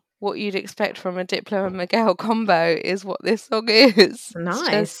exactly what you'd expect from a Diplo and Miguel combo is what this song is. It's Nice.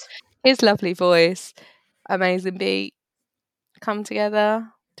 just his lovely voice, amazing beat, come together.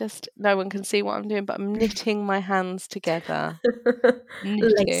 Just no one can see what I'm doing, but I'm knitting my hands together.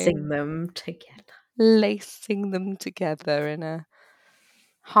 Lacing them together. Lacing them together in a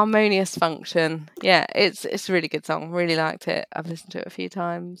harmonious function. Yeah, it's a really good song. Really liked it. I've listened to it a few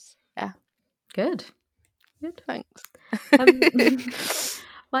times. Yeah. Good. Thanks.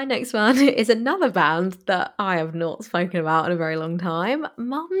 My next one is another band that I have not spoken about in a very long time,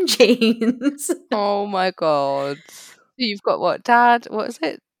 Mum Jeans. Oh my god. You've got what, Dad? What is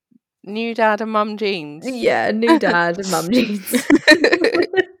it? New Dad and Mum Jeans. Yeah, New Dad and Mum Jeans.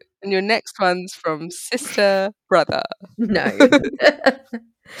 And your next one's from Sister Brother. No.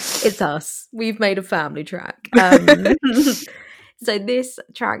 It's us. We've made a family track. So this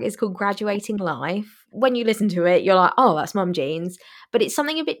track is called Graduating Life. When you listen to it, you're like, oh, that's Mum Jeans. But it's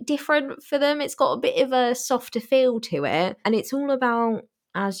something a bit different for them. It's got a bit of a softer feel to it. And it's all about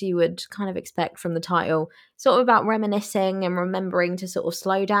as you would kind of expect from the title, sort of about reminiscing and remembering to sort of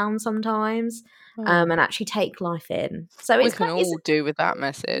slow down sometimes, and actually take life in. So We it's can all do with that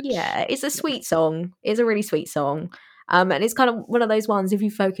message. yeah, it's a sweet song. It's a really sweet song. And it's kind of one of those ones, if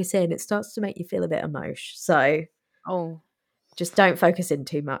you focus in, it starts to make you feel a bit emotional. So Oh, just don't focus in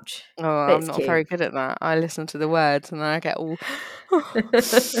too much. oh, But I'm it's not cute. very good at that. I listen to the words and then I get all.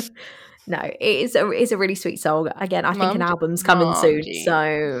 No, it's a really sweet song. Again, I think an album's coming soon,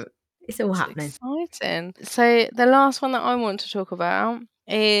 so it's all happening. Exciting. So the last one that I want to talk about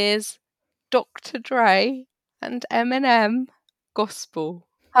is Dr. Dre and Eminem, Gospel.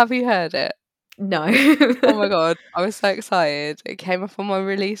 Have you heard it? No. Oh my god, I was so excited. It came up on my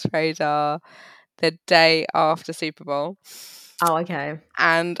release radar the day after Super Bowl. Oh, okay.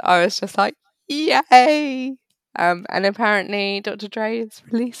 And I was just like, yay! And apparently Dr. Dre is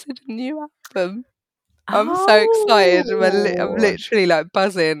releasing a new album. I'm so excited. I'm literally like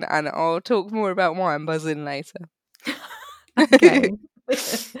buzzing, and I'll talk more about why I'm buzzing later. Okay.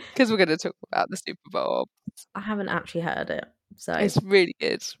 Because we're going to talk about the Super Bowl. I haven't actually heard it, so It's really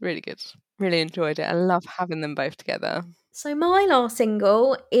good. Really good. Really enjoyed it. I love having them both together. So my last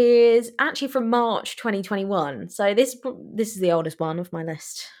single is actually from March 2021. So this is the oldest one of my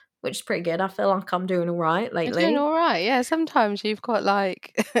list, which is pretty good. I feel like I'm doing all right lately. You're doing all right. Yeah, sometimes you've got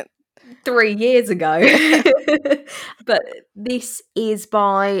like 3 years ago. But this is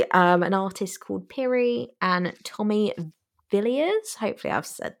by an artist called Piri and Tommy Villiers. Hopefully I've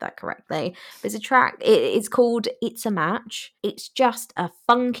said that correctly. There's a track, it's called It's a Match. It's just a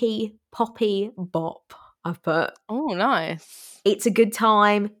funky, poppy bop, I've put. Oh, nice. It's a good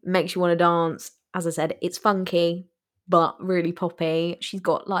time, makes you want to dance. As I said, it's funky, but really poppy. She's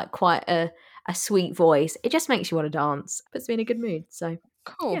got like quite a sweet voice. It just makes you want to dance. Puts me in a good mood. So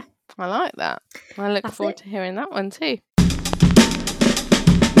Cool. yeah. I like that. I look That's forward it. to hearing that one too.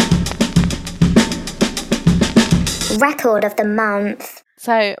 Record of the month.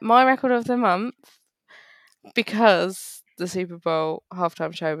 So my record of the month, because the Super Bowl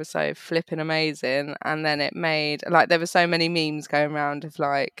halftime show was so flipping amazing, and then it made like there were so many memes going around of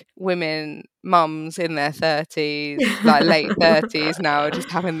like women, mums in their 30s, like late 30s now,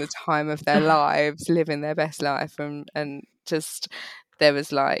 just having the time of their lives, living their best life, and just there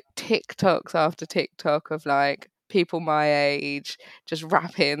was like TikToks after TikTok of like people my age just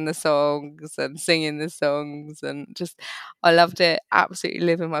rapping the songs and singing the songs, and just I loved it. Absolutely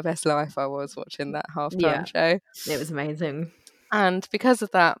living my best life. I was watching that halftime show. It was amazing. And because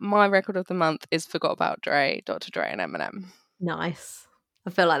of that, my record of the month is Forgot About Dre, Dr. Dre and Eminem. Nice.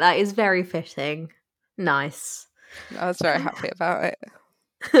 I feel like that is very fitting. Nice. I was very happy about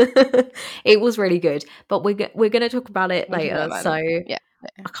it. It was really good, but we're going to talk about it later, so yeah.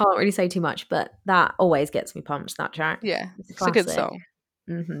 I can't really say too much, but that always gets me pumped, that track. Yeah, It's a good song.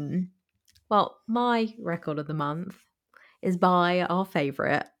 Well, my record of the month is by our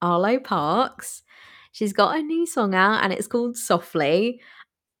favourite, Arlo Parks. She's got a new song out and it's called Softly.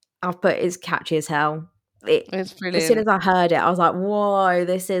 I've put it's catchy as hell. It's brilliant. As soon as I heard it, I was like, whoa,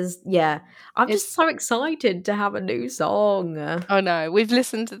 this is, I'm just so excited to have a new song. Oh no, we've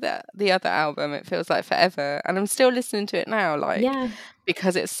listened to the other album, It Feels Like Forever, and I'm still listening to it now, like,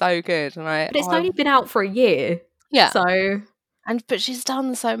 because it's so good. And but it's only been out for a year. Yeah. So. But she's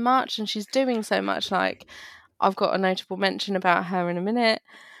done so much and she's doing so much. Like, I've got a notable mention about her in a minute,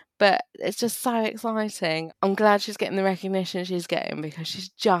 but it's just so exciting. I'm glad she's getting the recognition she's getting because she's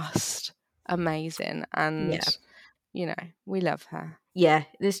just amazing, and you know, we love her. Yeah,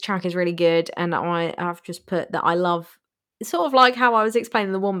 this track is really good, and I've just put that I love, sort of like how I was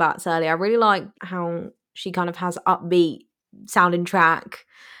explaining the Wombats earlier. I really like how she kind of has upbeat sounding track,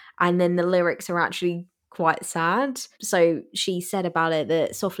 and then the lyrics are actually quite sad. So she said about it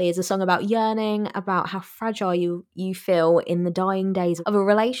that Softly is a song about yearning, about how fragile you feel in the dying days of a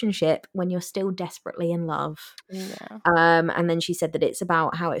relationship when you're still desperately in love. And then she said that it's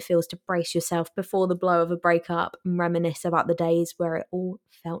about how it feels to brace yourself before the blow of a breakup and reminisce about the days where it all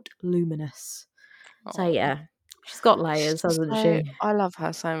felt luminous. So yeah, she's got layers, hasn't she? I love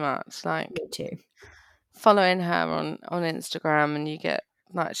her so much. Like, me too. Following her on Instagram, and you get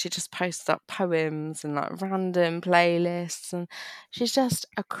like, she just posts up poems and like random playlists, and she's just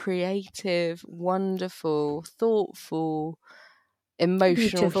a creative, wonderful, thoughtful,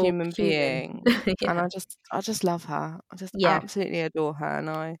 emotional human being. And I just love her. I just absolutely adore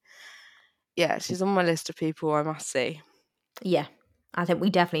her, and she's on my list of people I must see. Yeah, I think we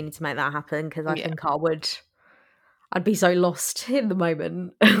definitely need to make that happen, because I think I'd be so lost in the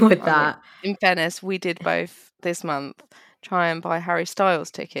moment with that. In fairness, we did both this month try and buy Harry Styles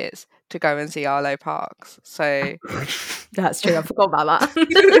tickets to go and see Arlo Parks. So That's true. I forgot about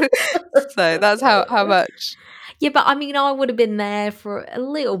that. so that's how much. Yeah, but I mean, I would have been there for a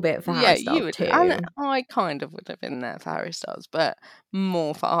little bit for Yeah, Harry you Styles would, too. and I kind of would have been there for Harry Styles, but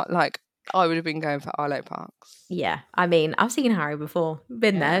more for like I would have been going for Arlo Parks. Yeah, I mean, I've seen Harry before,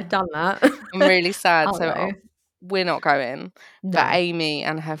 been there, Yeah. done that. I'm really sad. So Arlo. we're not going, but No. Amy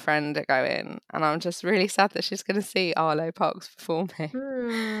and her friend are going, and I'm just really sad that she's going to see Arlo Parks before me,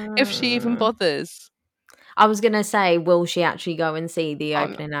 if she even Hmm. bothers. I was gonna say, will she actually go and see the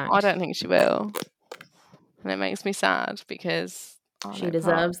opening act? I don't think she will, and it makes me sad because She Arlo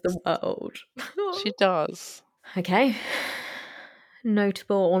deserves the Parks, world. she does. Okay.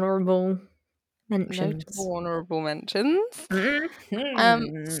 Notable, honourable mentions. Notable honourable mentions.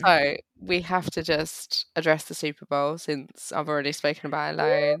 Mhm. So we have to just address the Super Bowl since I've already spoken about it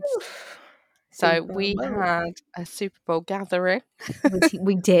loads. So Super we Bowl. had a Super Bowl gathering.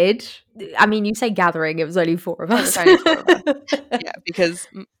 We did. I mean, you say gathering, it was only 4 of It us. was only 4 of us. Yeah, because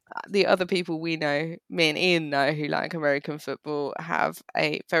the other people we know, me and Ian know, who like American football, have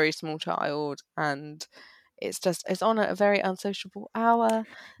a very small child, and it's on at a very unsociable hour that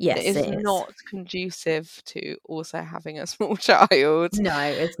Yes, is it is. not conducive to also having a small child. No,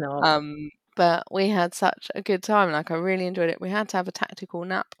 it's not. But we had such a good time. Like I really enjoyed it. We had to have a tactical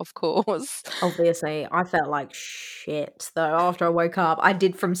nap, of course. Obviously, I felt like shit though after I woke up. I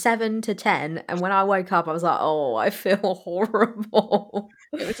did from 7 to 10, and when I woke up, I was like, oh, I feel horrible.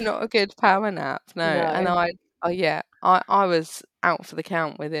 It was not a good power nap, no. And No. I was out for the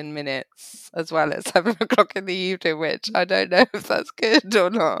count within minutes, as well at 7 o'clock in the evening, which I don't know if that's good or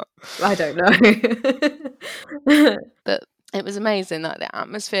not. I don't know. But it was amazing, like the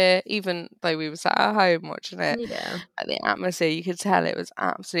atmosphere, even though we were sat at home watching it, Yeah. the atmosphere, you could tell it was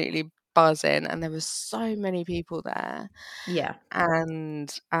absolutely buzzing, and there was so many people there. Yeah.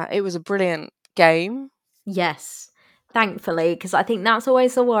 And it was a brilliant game. Yes. Thankfully, because I think that's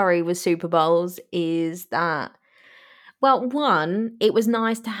always the worry with Super Bowls is that, well, one, it was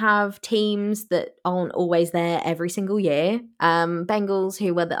nice to have teams that aren't always there every single year. Bengals,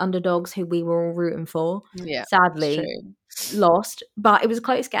 who were the underdogs, who we were all rooting for, Yeah, it's sadly true. lost, but it was a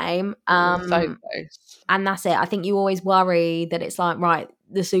close game. It was so close. And that's it. I think you always worry that it's like, right,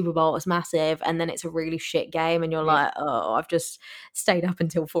 the Super Bowl is massive, and then it's a really shit game, and you're Yeah. like, oh, I've just stayed up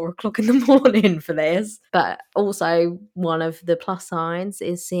until 4 o'clock in the morning for this. But also, one of the plus signs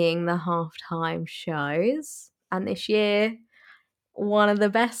is seeing the halftime shows. And this year, one of the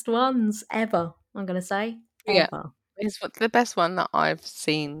best ones ever, I'm going to say. Yeah. Ever. It's the best one that I've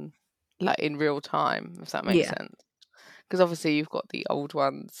seen, like in real time, if that makes Yeah. sense. Because obviously you've got the old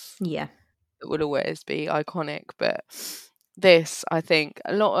ones Yeah. that will always be iconic, but this, I think,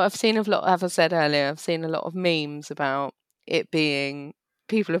 I've seen a lot, as I said earlier, I've seen a lot of memes about it being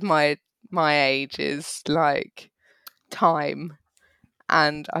people of my age is like time,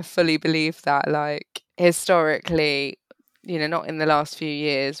 and I fully believe that. Like historically, not in the last few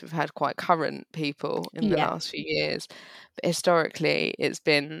years, we've had quite current people in the Yeah. last few years, but historically it's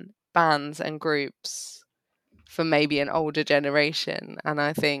been bands and groups for maybe an older generation, and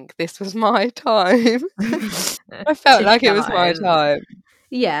I think this was my time. I felt To like it was my shine. time.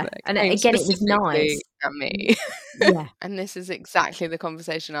 Yeah. That And came again, it was specifically nice. at me. Yeah. And this is exactly the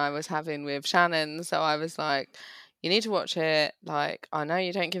conversation I was having with Shannon. So I was like, you need to watch it. Like, I know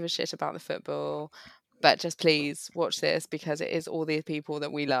you don't give a shit about the football, but just please watch this because it is all these people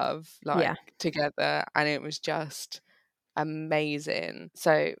that we love, like, Yeah. together. And it was just amazing.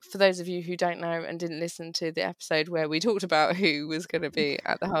 So for those of you who don't know and didn't listen to the episode where we talked about who was going to be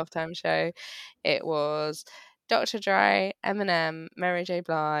at the halftime show, it was Dr. Dre, Eminem, Mary J.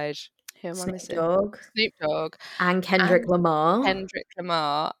 Blige, who am I Snoop missing? Dogg. Snoop Dogg And Kendrick and Lamar. Kendrick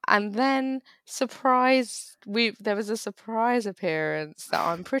Lamar. And then there was a surprise appearance that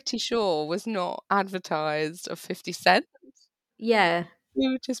I'm pretty sure was not advertised of 50 Cent. Yeah.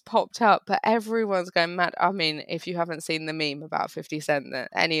 Who just popped up, but everyone's going mad. I mean, if you haven't seen the meme about 50 Cent,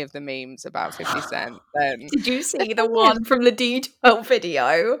 any of the memes about 50 Cent, then Did you see the listen. one from the D12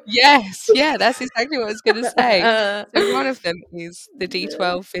 video? Yes, yeah, that's exactly what I was going to say. So one of them is the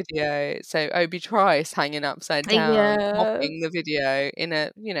D12 video. So Obi Trice hanging upside down, Yeah. mopping the video in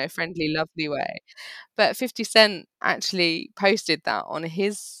a, friendly, lovely way. But 50 Cent actually posted that on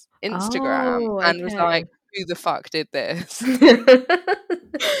his Instagram Oh, and was like, okay. who the fuck did this?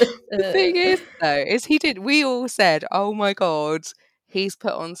 The thing is, though, we all said, oh my God, he's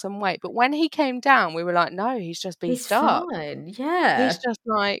put on some weight. But when he came down, we were like, no, he's just He's beefed up. fine. Yeah. He's just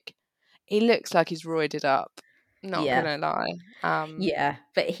like, he looks like he's roided up. Not Yeah. gonna lie. Yeah,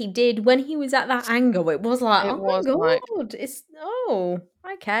 but he did when he was at that angle. It was like, It oh my was like, god, it's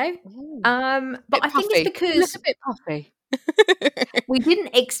okay. ooh, But bit I think it's puffy. You look because a bit puffy. we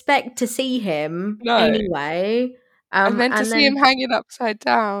didn't expect to see him No. anyway. And then to And see him then hanging upside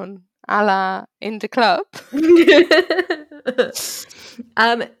down, a la in the club.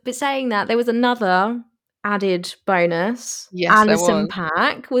 but saying that, there was another added bonus. Yes, there Anderson was.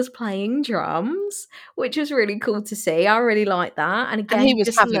 .Paak was playing drums, which was really cool to see. I really liked that. And And again, he he was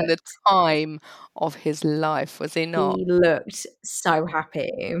just having the looked time of his life, was he not? he looked so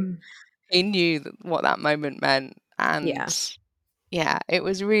happy. He knew what that moment meant. Yeah. And yeah, it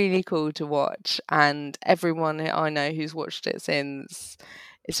was really cool to watch. And everyone I know who's watched it since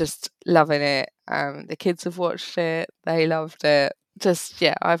is just loving it. The kids have watched it. They loved it. Just,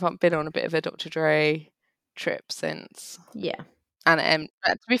 yeah, I've been on a bit of a Dr. Dre trip since. Yeah. And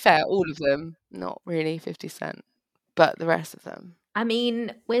to be fair, all of them, not really 50 Cent, but the rest of them. I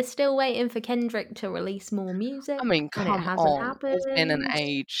mean, we're still waiting for Kendrick to release more music, I mean, and it come hasn't on. There's been an happened.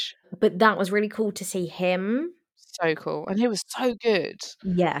 age. But that was really cool to see him. So cool. And he was so good.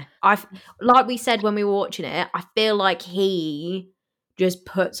 Yeah. Like we said when we were watching it, I feel like he just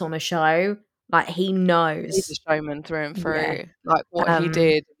puts on a show. Like he He's a knows. showman through and Yeah. through. Like what he Um,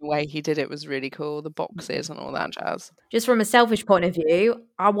 did, the way he did it was really cool. The boxes and all that jazz. just from a selfish point of view,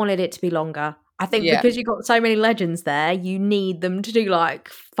 I wanted it to be longer. I think Yeah. because you got so many legends there, you need them to do like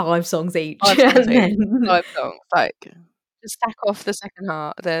 5 songs each. 5 songs And each. then 5 songs. Like, just stack off the second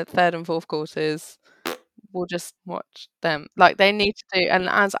half, the third and fourth quarters. We'll just watch them. Like they need to do, and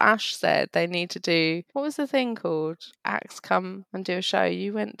as Ash said, they need to do. What was the thing called? Acts come and do a show.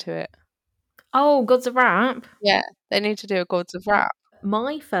 You went to it. oh, Gods of Rap. Yeah, they need to do a Gods of Rap.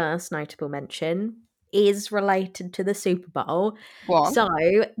 My first notable mention is related to the Super Bowl. One. So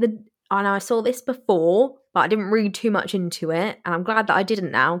I know I saw this before, but I didn't read too much into it, and I'm glad that I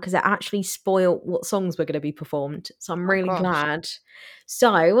didn't now because it actually spoiled what songs were going to be performed. So I'm Oh really gosh. glad.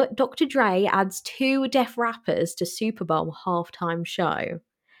 So Dr. Dre adds 2 deaf rappers to Super Bowl halftime show.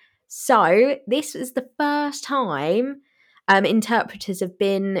 So this is the first time interpreters have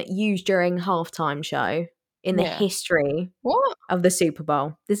been used during halftime show in the Yeah. history What? of the Super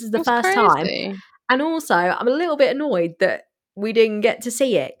Bowl. This is the That's first time. crazy. And also, I'm a little bit annoyed that we didn't get to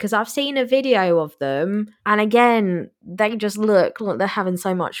see it because I've seen a video of them. And again, they just look like they're having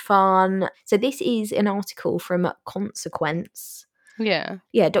so much fun. So this is an article from Consequence. Yeah.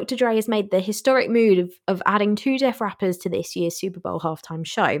 Yeah, Dr. Dre has made the historic move of adding 2 deaf rappers to this year's Super Bowl halftime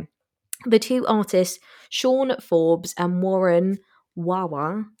show. The 2 artists, Sean Forbes and Warren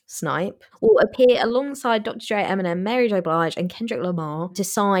Wawa Snipe, will appear alongside Dr. Dre, Eminem, Mary J. Blige, and Kendrick Lamar to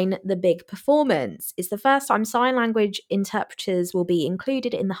sign the big performance. It's the first time sign language interpreters will be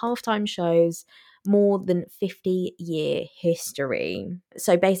included in the halftime show's more than 50-year history.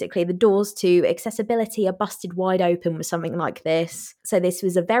 So basically, the doors to accessibility are busted wide open with something like this. So this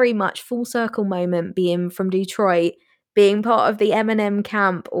was a very much full circle moment, being from Detroit, being part of the Eminem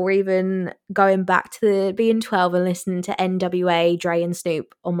camp, or even going back to being 12 and listening to NWA, Dre and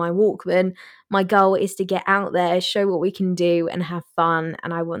Snoop on my Walkman. My goal is to get out there, show what we can do and have fun,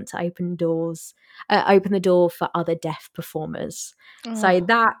 and I want to open the door for other deaf performers. So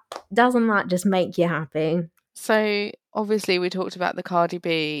that just make you happy? So obviously we talked about the Cardi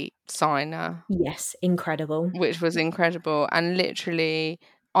B signer. Yes, incredible. Which was incredible, and literally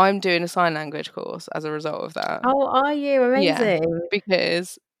I'm doing a sign language course as a result of that. Oh, are you? Amazing. Yeah,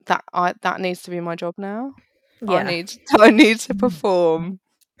 because that needs to be my job now. Yeah. I need to perform.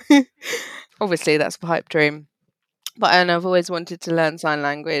 Obviously that's a pipe dream. And I've always wanted to learn sign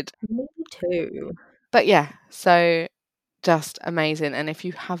language. Me too. But yeah, so just amazing. And if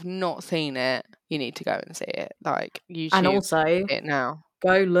you have not seen it, you need to go and see it. Like YouTube And also it now.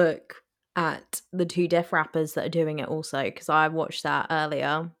 go look at the 2 deaf rappers that are doing it also, because I watched that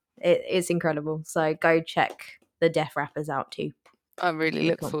earlier. It's incredible. So go check the deaf rappers out too. I really Really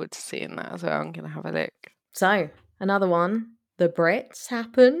look cool. forward to seeing that as well. I'm gonna have a look. So another one, the Brits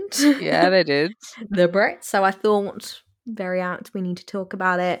happened. Yeah, they did. The Brits. So I thought, very apt, we need to talk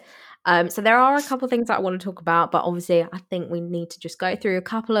about it. So there are a couple of things that I want to talk about, but obviously I think we need to just go through a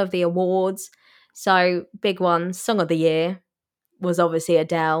couple of the awards. So big one, Song of the Year was obviously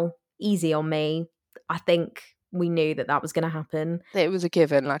Adele. Easy on me. I think we knew that was going to happen. It was a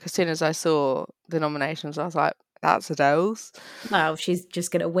given. Like as soon as I saw the nominations, I was like, "That's Adele's." Well, she's just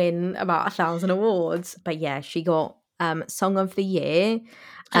going to win about 1,000 awards. But yeah, she got Song of the Year.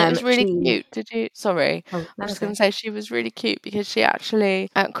 And it was really cute. Sorry, Oh, I was going to say she was really cute because she actually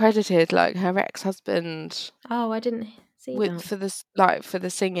credited like her ex-husband. Oh, I didn't see that. For the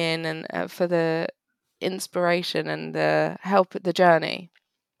singing and for the inspiration and the help at the journey,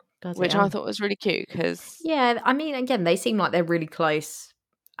 which I hell. thought was really cute because Yeah, I mean, again, they seem like they're really close.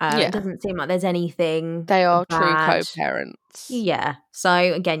 It yeah, doesn't seem like there's anything they are true bad. co-parents. Yeah. So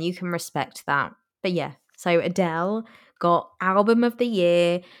again, you can respect that. But yeah, so Adele got Album of the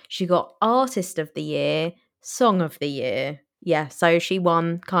Year, she got Artist of the Year, Song of the Year. Yeah, so she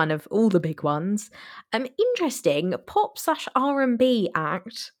won kind of all the big ones. Interesting, pop slash R&B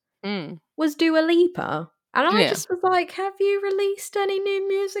act Mm. was Dua Lipa. And I Yeah. just was like, have you released any new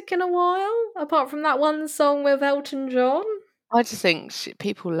music in a while? Apart from that one song with Elton John? I just think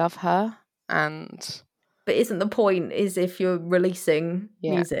people love her, and But isn't the point is if you're releasing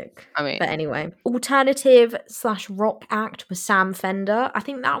yeah, music? I mean, But anyway, alternative slash rock act was Sam Fender. I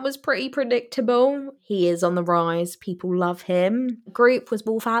think that was pretty predictable. He is on the rise. People love him. Group was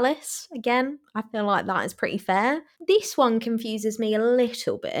Wolf Alice. Again, I feel like that is pretty fair. This one confuses me a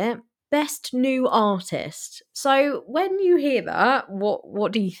little bit. Best new artist. So when you hear that,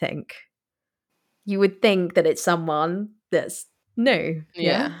 what do you think? You would think that it's someone that's new.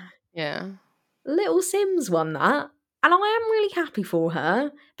 yeah. Little Sims won that, and I am really happy for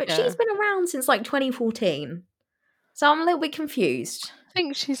her, but Yeah. she's been around since like 2014. So I'm a little bit confused. I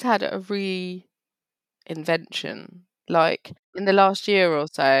think she's had a reinvention, like in the last year or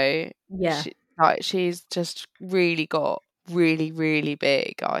so. Yeah. She's just really got really, really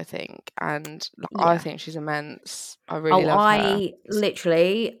big, I think, and I Yeah. think she's immense. I really Oh, love her. I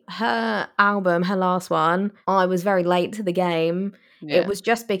literally, her album, her last one, I was very late to the game. Yeah, It was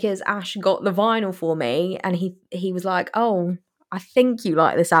just because Ash got the vinyl for me and he was like, oh, I think you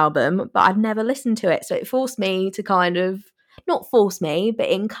like this album, but I'd never listened to it. So it forced me to kind of, not force me, but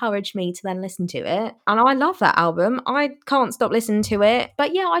it encouraged me to then listen to it. And I love that album. I can't stop listening to it.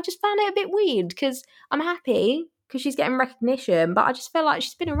 But yeah, I just found it a bit weird because I'm happy because she's getting recognition, but I just feel like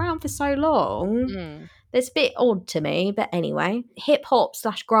she's been around for so long. It's a bit odd to me, but anyway. Hip hop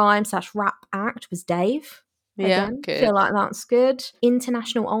slash grime slash rap act was Dave. yeah, Again, good. feel like that's good.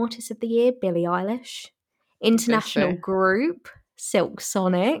 International Artist of the Year, Billie Eilish. International Obviously. Group, Silk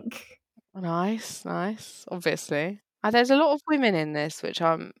Sonic. Nice. Obviously. There's a lot of women in this, which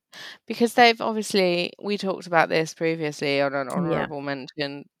because they've obviously, we talked about this previously on an honourable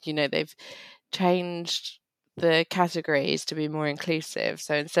mention, they've changed the categories to be more inclusive.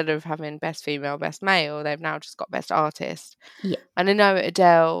 So instead of having best female, best male, they've now just got best artist. Yeah. And I know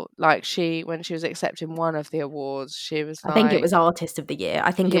Adele, like when she was accepting one of the awards, she was I think it was Artist of the Year.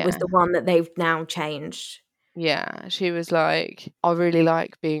 I think it was Yeah. the one that they've now changed. Yeah, she was like, I really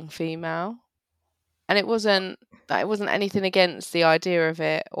like being female. And it wasn't anything against the idea of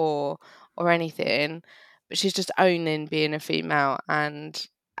it or anything, but she's just owning being a female and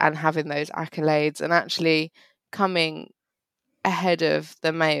having those accolades and actually coming ahead of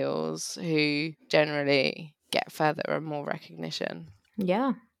the males who generally get further and more recognition.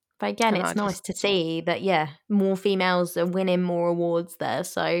 Yeah. But again, And it's nice to see that, more females are winning more awards there.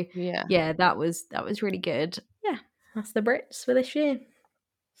 So, yeah, that was really good. Yeah, that's the Brits for this year.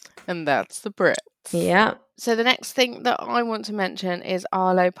 And that's the Brits. Yeah. So the next thing that I want to mention is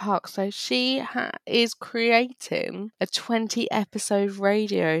Arlo Park. So she is creating a 20-episode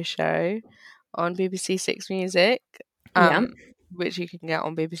radio show on BBC Six Music, which you can get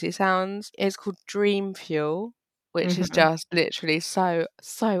on BBC Sounds. It's called Dream Fuel, which is just literally so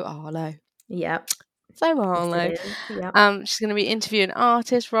Arlo. Yep. So Arlo. Yes, it is. Yep. She's going to be interviewing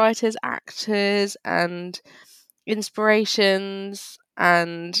artists, writers, actors, and inspirations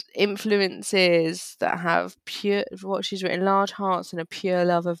and influences that have what she's written, large hearts and a pure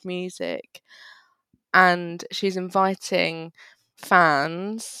love of music. And she's inviting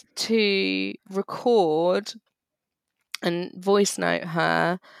fans to record and voice note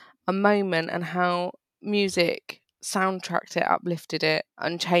her a moment and how music soundtracked it, uplifted it,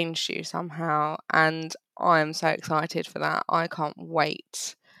 and changed you somehow. And I am so excited for that. I can't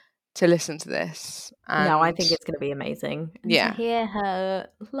wait to listen to this. No, I think it's going to be amazing. And Yeah. to hear her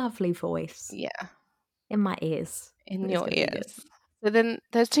lovely voice. Yeah. In my ears. In your ears. So then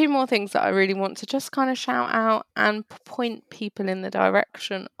there's two more things that I really want to just kind of shout out and point people in the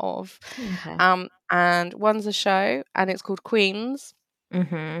direction of. Okay. And one's a show and it's called Queens.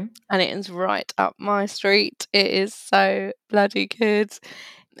 Mm-hmm. And it is right up my street. It is so bloody good.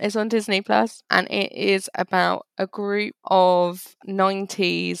 It's on Disney Plus, and it is about a group of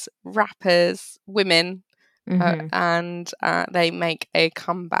 90s rappers, women, and they make a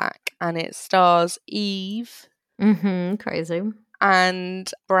comeback, and it stars Eve. Crazy.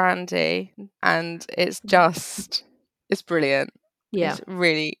 And Brandy, and it's brilliant. Yeah. It's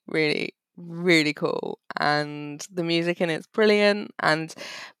really, really, really cool, and the music in it's brilliant, and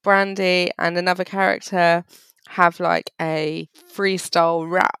Brandy and another character have like a freestyle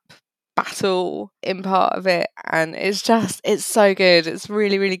rap battle in part of it, and it's so good. It's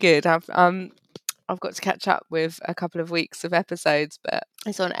really, really good. I've got to catch up with a couple of weeks of episodes, but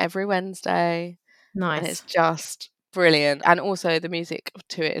it's on every Wednesday and it's Nice. just brilliant. And also the music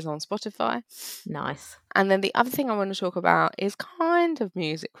to it is on Spotify. Nice. And then the other thing I want to talk about is kind of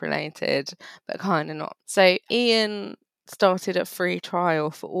music related, but kind of not. So Ian started a free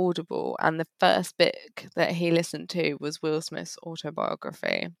trial for Audible, and the first book that he listened to was Will Smith's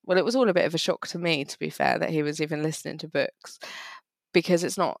autobiography. Well, it was all a bit of a shock to me, to be fair, that he was even listening to books, because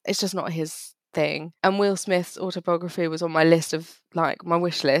it's just not his thing. And Will Smith's autobiography was on my list of like my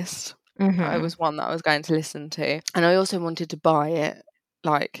wish list. It was one that I was going to listen to, and I also wanted to buy it,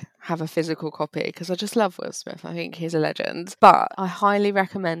 like have a physical copy, because I just love Will Smith. I think he's a legend. But I highly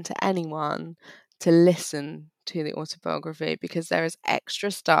recommend to anyone to listen to the autobiography, because there is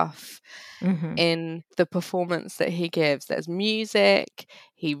extra stuff in the performance that he gives. There's music,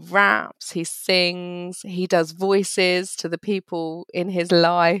 he raps, he sings, he does voices to the people in his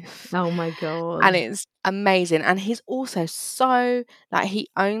life. Oh my God. And it's amazing. And he's also so, like, he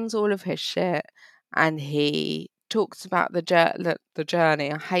owns all of his shit, and he talks about the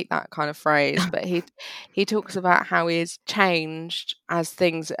journey. I hate that kind of phrase, but he talks about how he's changed as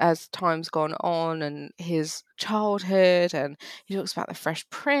time's gone on, and his childhood, and he talks about the Fresh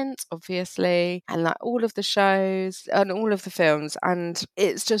Prince, obviously, and like all of the shows and all of the films, and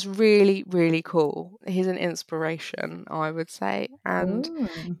it's just really, really cool. He's an inspiration, I would say. And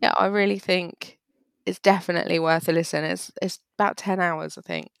yeah, I really think it's definitely worth a listen. It's about 10 hours, I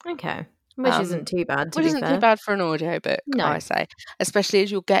think. Okay. Which isn't too bad, to Which be isn't fair. too bad for an audiobook, No. I say. Especially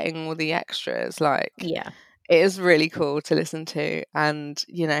as you're getting all the extras. Like, Yeah. it is really cool to listen to. And,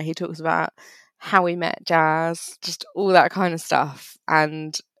 you know, he talks about how he met Jazz, just all that kind of stuff.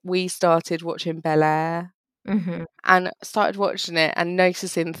 And we started watching Bel-Air, and started watching it and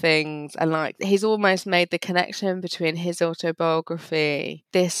noticing things, and like he's almost made the connection between his autobiography,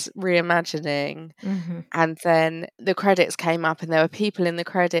 this reimagining, and then the credits came up, and there were people in the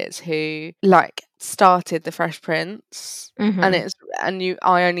credits who like started the Fresh Prince, and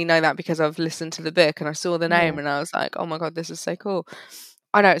I only know that because I've listened to the book and I saw the name, and I was like, oh my God, this is so cool.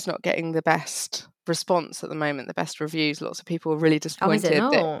 I know it's not getting the best response at the moment, the best reviews. Lots of people are really disappointed. Oh,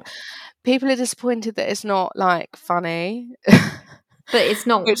 is it not? People are disappointed that it's not like funny. But it's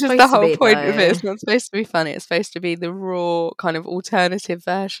not Which is supposed the to whole be, point though. of it. It's not supposed to be funny. It's supposed to be the raw kind of alternative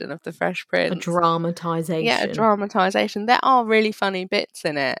version of the Fresh Prince. A dramatization. Yeah, a dramatization. There are really funny bits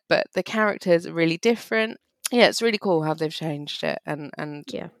in it, but the characters are really different. Yeah, it's really cool how they've changed it, and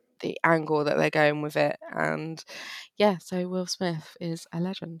Yeah. the angle that they're going with it. And yeah, so Will Smith is a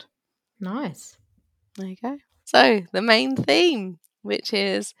legend. Nice. There you go. So the main theme, which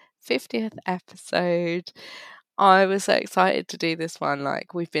is 50th episode. I was so excited to do this one.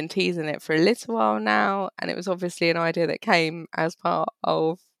 Like, we've been teasing it for a little while now, and it was obviously an idea that came as part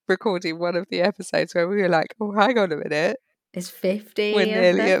of recording one of the episodes where we were like, oh, hang on a minute. It's 50. We're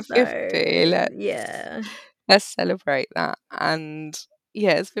nearly at 50. Let's celebrate that. And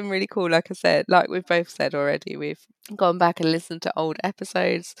yeah, it's been really cool. Like I said, like we've both said already, we've gone back and listened to old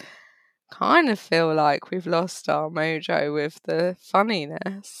episodes. Kind of feel like we've lost our mojo with the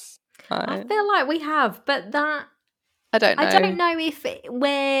funniness. I feel like we have, but that I don't know. I don't know if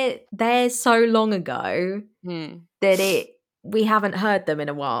we're there so long ago that we haven't heard them in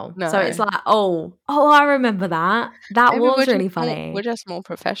a while. No. So it's like, oh, I remember that. That Maybe was really funny. We're just more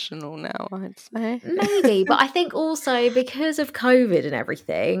professional now, I'd say. Maybe, but I think also because of COVID and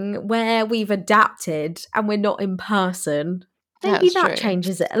everything, where we've adapted and we're not in person, maybe That's that true.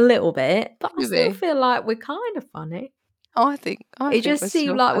 changes it a little bit. But I still Maybe. feel like we're kind of funny. I think It just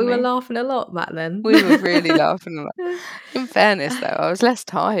seemed like we were laughing a lot back then. We were really laughing a lot. In fairness, though, I was less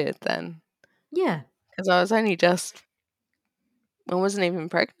tired then. Yeah. Because I wasn't even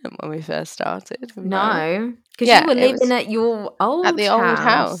pregnant when we first started. No, because you were living at your old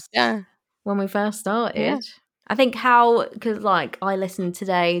house. Yeah. When we first started. Yeah. I think because like I listened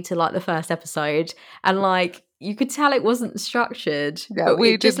today to like the first episode, and like you could tell it wasn't structured. Yeah,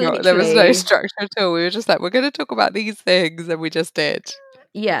 we did not. There was no structure at all. We were just like, we're going to talk about these things, and we just did.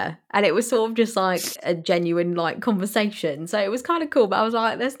 Yeah, and it was sort of just like a genuine like conversation. So it was kind of cool, but I was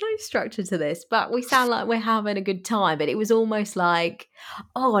like, there's no structure to this, but we sound like we're having a good time. But it was almost like,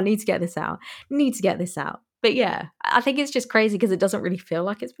 oh, I need to get this out. But yeah, I think it's just crazy because it doesn't really feel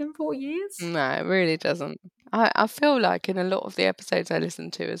like it's been 4 years. No, it really doesn't. I feel like in a lot of the episodes I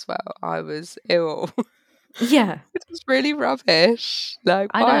listened to as well, I was ill. Yeah, It's just really rubbish. Like,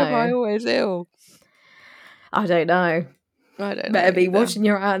 I why am I know. always ill? I don't know. I don't know Better be either. washing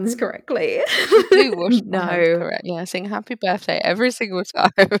your hands correctly. I do wash my hands No, correctly. I sing happy birthday every single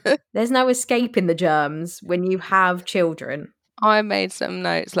time. there's no escaping the germs when you have children. I made some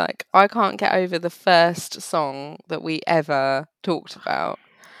notes, like, I can't get over the first song that we ever talked about.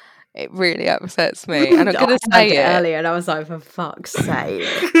 It really upsets me. And I'm I going to heard say it it. earlier and I was like, for fuck's sake.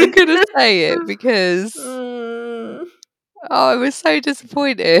 I'm going to say it because Mm. I was so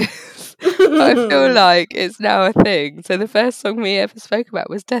disappointed. I feel like it's now a thing. So the first song we ever spoke about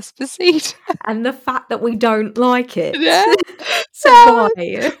was Despacito. And the fact that we don't like it. Yeah. So No.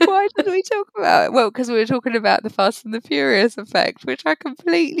 why? Why did we talk about it? Well, because we were talking about the Fast and the Furious effect, which I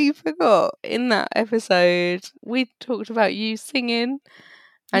completely forgot in that episode. We talked about you singing,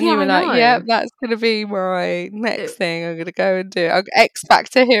 and Yeah, you were I like, "Yeah, know. that's going to be my next thing. I'm going to go and do it. X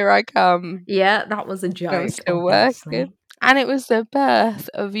Factor, here I come." Yeah, that was a And I'm joke, still obviously. working. And it was the birth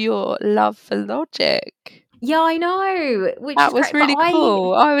of your love for Logic. Yeah, I know. Which That is was great. But really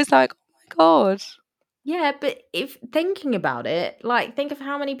cool. I was like, "Oh my god." yeah, but if thinking about it, like, think of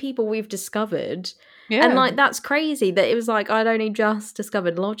how many people we've discovered. And, Yeah. like, that's crazy that it was like I'd only just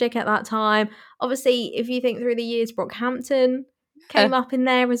discovered Logic at that time. Obviously, if you think through the years, Brockhampton came up in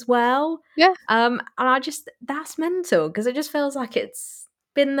there as well. Yeah. And I just, that's mental because it just feels like it's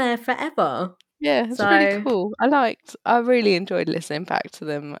been there forever. Yeah, it's really cool. I really enjoyed listening back to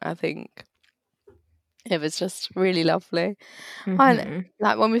them. I think it was just really lovely. And Mhm.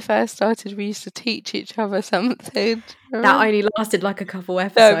 like when we first started, we used to teach each other something. That only lasted like a couple No,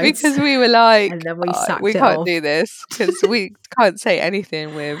 episodes. because we were like, And then we "Oh, sacked we it can't off. do this because we can't say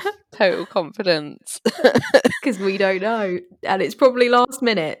anything with total confidence." Because we don't know. And it's probably last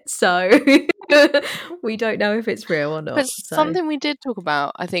minute. So we don't know if it's real or But not. So something we did talk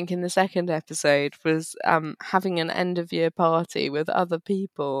about, I think, in the second episode was having an end of year party with other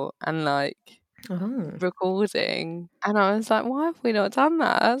people and like oh, recording. And I was like, why have we not done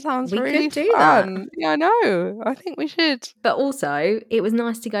that? That sounds we really could do that. fun. Yeah, I know. I think we should. But also, it was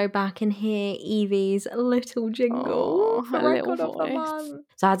nice to go back and hear Evie's little jingle Oh, for her little Record of the voice. Month.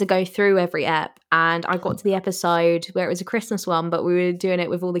 So I had to go through every ep, and I got to the episode where it was a Christmas one, but we were doing it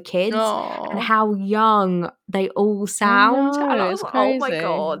with all the kids, and Oh, how young they all sound. know, And I was it's like, oh my crazy.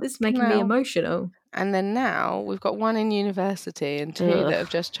 god, this is making me Now- emotional. And then now we've got one in university and two Ugh. that have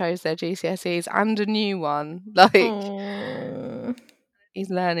just chose their GCSEs and a new one. Like Oh. he's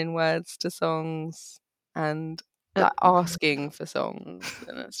learning words to songs and Uh, like asking for songs,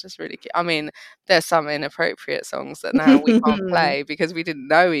 and it's just really cute. I mean, there's some inappropriate songs that now we can't play because we didn't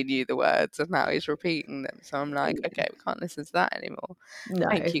know he knew the words, and now he's repeating them. So I'm like, okay, we can't listen to that anymore. No,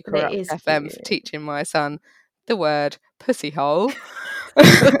 Thank you, but it Corrupt is FM, for cute. teaching my son the word pussy hole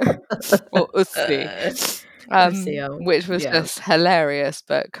or ussy. Pussy hole, Which was yeah. just hilarious,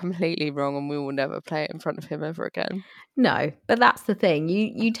 but completely wrong, and we will never play it in front of him ever again. No, but that's the thing.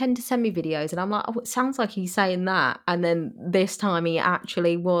 You tend to send me videos, and I'm like, oh, it sounds like he's saying that, and then this time he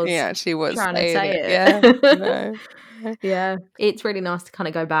actually was He actually was trying to saying say it. Yeah, no. Yeah, it's really nice to kind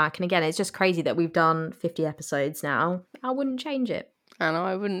of go back. And again, it's just crazy that we've done 50 episodes now. I wouldn't change it. And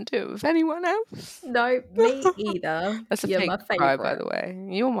I wouldn't do it with anyone else. No, me either. That's a You're fake my cry, by favourite. the way.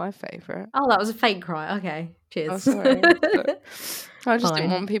 You're my favourite. Oh, that was a fake cry. Okay, Oh, cheers. sorry. But I just didn't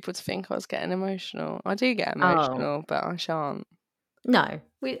Fine. want people to think I was getting emotional. I do get Oh, emotional, but I shan't. no,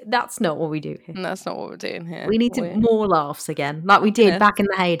 that's not what we do here. And that's not what we're doing here. We need more laughs again, like we did back in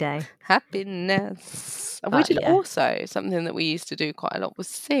the heyday. Happiness. And we But did yeah. also something that we used to do quite a lot was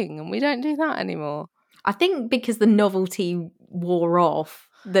sing, and we don't do that anymore. I think because the novelty wore off,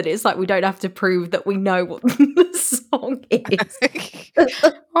 that it's like we don't have to prove that we know what the song is.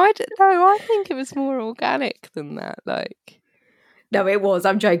 I don't know. I think it was more organic than that. Like, No, it was.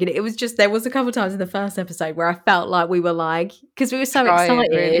 I'm joking. It was just, there was a couple of times in the first episode where I felt like we were like, because we were so trying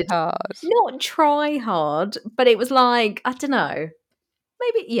excited. really hard. Not try hard, but it was like, I don't know.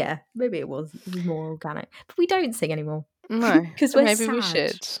 Maybe it was more organic. But we don't sing anymore. No, because so we're maybe we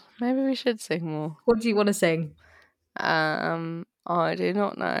sad. should. Maybe we should sing more. What do you want to sing? I do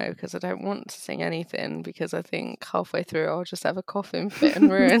not know because I don't want to sing anything because I think halfway through I'll just have a coughing fit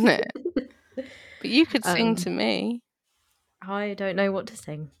and ruin it. But you could sing to me. I don't know what to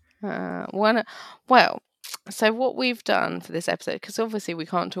sing. So what we've done for this episode, because obviously we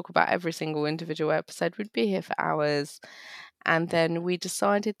can't talk about every single individual episode, we'd be here for hours. And then we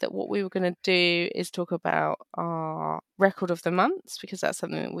decided that what we were going to do is talk about our record of the months, because that's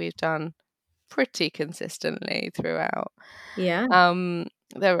something that we've done pretty consistently throughout. Yeah.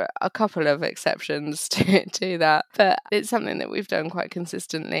 There are a couple of exceptions to that, but it's something that we've done quite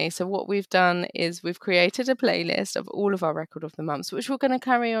consistently. So what we've done is we've created a playlist of all of our record of the months, which we're going to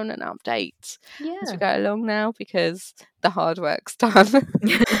carry on and update as we Yeah. go along now, because the hard work's done.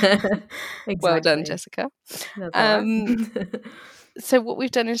 Well done, Exactly. Jessica. That's all right. So what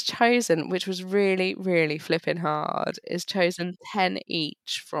we've done is chosen, which was really, really flipping hard, is chosen 10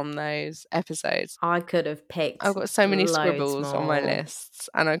 each from those episodes. I could have picked I've got so many loads scribbles on my more. lists,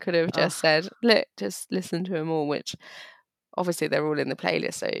 and I could have just said, look, just listen to them all, which obviously they're all in the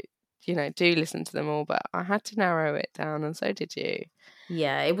playlist, so, you know, do listen to them all, but I had to narrow it down, and so did you.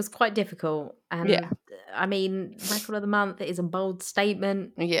 Yeah, it was quite difficult. And Yeah. I mean, record of the month is a bold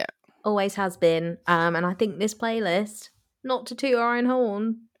statement. Yeah. Always has been. And I think this playlist, not to toot our own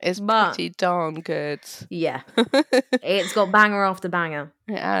horn, It's but pretty darn good. yeah, it's got banger after banger.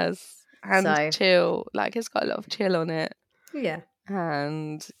 It has. And So- chill. Like, it's got a lot of chill on it. Yeah.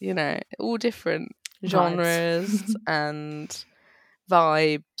 And, you know, all different Vibes. genres and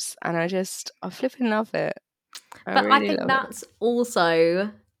vibes. And I flipping love it. But really I think love that's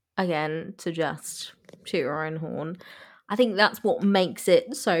also, again, to just toot our own horn, I think that's what makes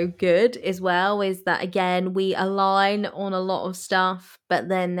it so good as well, is that, again, we align on a lot of stuff, but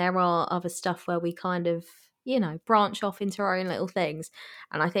then there are other stuff where we kind of, you know, branch off into our own little things.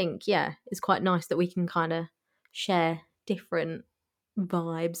 And I think, yeah, it's quite nice that we can kind of share different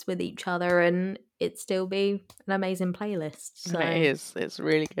vibes with each other and it still be an amazing playlist. So it is. It's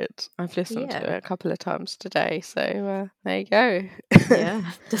really good. I've listened to Yeah. it a couple of times today. So there you go.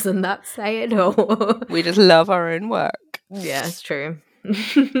 yeah, doesn't that say it all? We just love our own work. Yeah, it's true.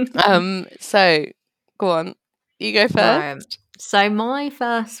 So go on. You go first. Right. So my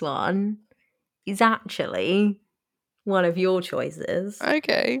first one is actually one of your choices.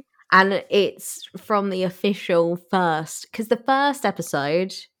 Okay. And it's from the official first, because the first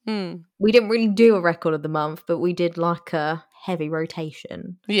episode, we didn't really do a record of the month, but we did like a heavy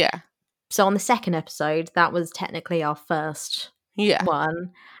rotation. Yeah. So on the second episode, that was technically our first Yeah.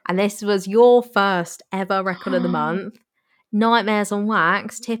 one. And this was your first ever record of the month. Nightmares on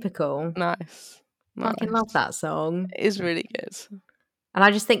Wax, Typical. Nice. Fucking love that song. It is really good. And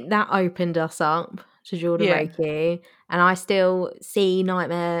I just think that opened us up to Jordan Yeah. Reiki. And I still see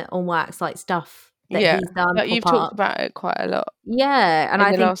Nightmare on Wax, like stuff that he's done. But you've pop talked up. about it quite a lot Yeah. And in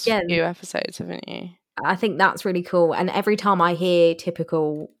I the think, last again, few episodes, haven't you? I think that's really cool. And every time I hear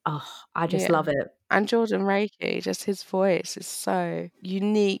Typical, I just love it. And Jordan Reiki, just his voice is so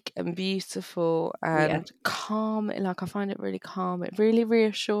unique and beautiful and calm. Like, I find it really calm. It's really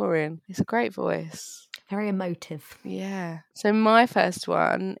reassuring. It's a great voice. Very emotive. Yeah. So my first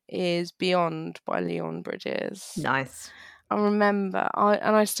one is Beyond by Leon Bridges. Nice. I remember,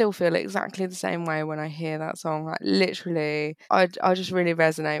 I still feel exactly the same way when I hear that song. Like, literally, I just really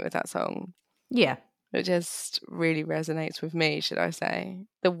resonate with that song. Yeah. It just really resonates with me, should I say.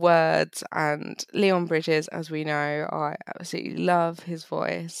 The words, and Leon Bridges, as we know, I absolutely love his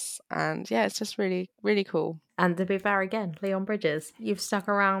voice. And yeah, it's just really, really cool. And to be fair, again, Leon Bridges, you've stuck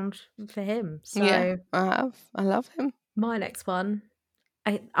around for him. So yeah, I have. I love him. My next one,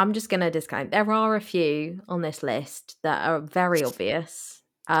 I'm just going to discount. There are a few on this list that are very obvious.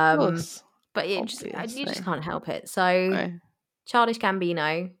 Of course. But you just can't help it. So Childish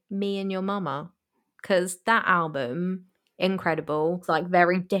Gambino, Me and Your Mama. Because that album, incredible. It's like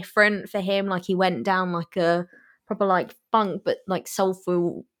very different for him. Like he went down like a proper like funk, but like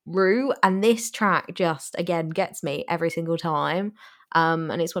soulful route. And this track just, again, gets me every single time.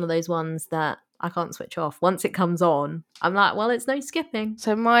 And it's one of those ones that I can't switch off. Once it comes on, I'm like, well, it's no skipping.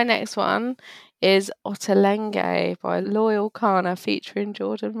 So my next one is Ottolenghi by Loyal Kana featuring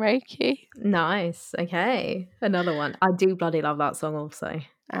Jordan Reiki. Nice. Okay. Another one. I do bloody love that song also.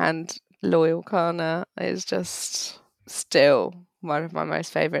 And Loyal Kana is just still one of my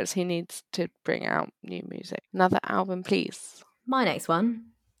most favourites. He needs to bring out new music. Another album, please. My next one.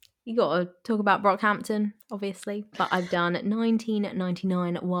 You got to talk about Brockhampton, obviously. But I've done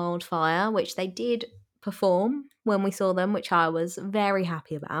 1999 Wildfire, which they did perform when we saw them, which I was very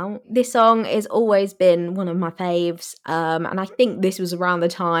happy about. This song has always been one of my faves. And I think this was around the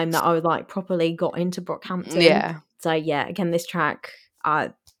time that I was like properly got into Brockhampton. Yeah. So yeah, again, this track,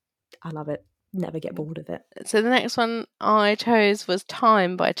 I love it. Never get bored of it. So the next one I chose was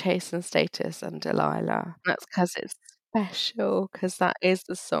Time by Chase and Status and Delilah. That's because it's special, because that is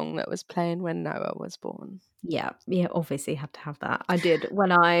the song that was playing when Noah was born. Yeah, obviously had to have that. I did.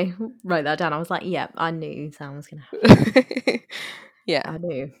 When I wrote that down, I was like, yeah, I knew Sam was going to have it. Yeah. I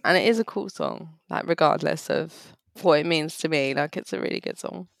knew. And it is a cool song, like regardless of what it means to me. Like, it's a really good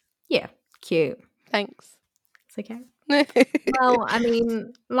song. Yeah, cute. Thanks. It's okay. Well, I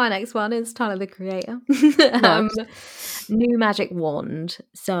mean, my next one is Tyler the Creator. Nice. New Magic Wand.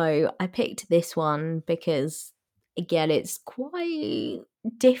 So I picked this one because, again, it's quite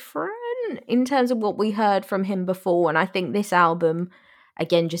different in terms of what we heard from him before. And I think this album,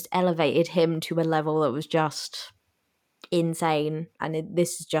 again, just elevated him to a level that was just insane. And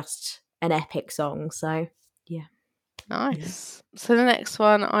this is just an epic song. So, yeah. Nice. So the next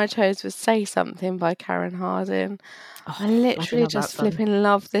one I chose was Say Something by Karen Harding. Oh, I literally love that just song. flipping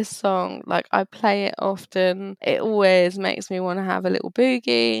love this song. Like, I play it often. It always makes me want to have a little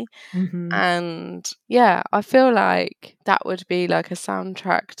boogie. Mhm. And yeah, I feel like that would be like a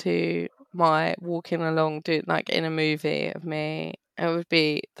soundtrack to my walking along, like in a movie of me. It would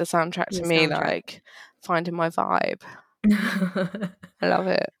be the soundtrack to Your me, soundtrack. like finding my vibe. I love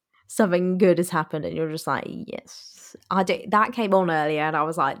it. Something good has happened and you're just like, yes. That came on earlier and I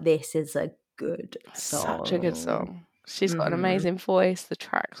was like, this is a good song. Such a good song. She's got an Mhm. amazing voice. The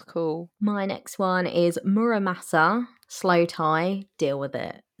track's cool. My next one is Muramasa, Slow Tie, Deal With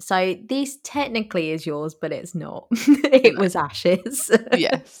It. So this technically is yours, but it's not. It was Ash's.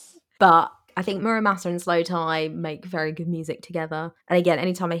 Yes. But I think Muramasa and Slow Tie make very good music together. And again,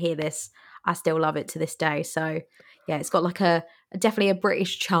 anytime I hear this, I still love it to this day. So yeah, it's got like definitely a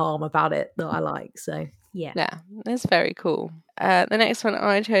British charm about it that I like. So yeah. Yeah, it's very cool. The next one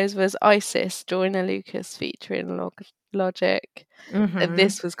I chose was Isis, Joyner Lucas featuring Logic. Mhm.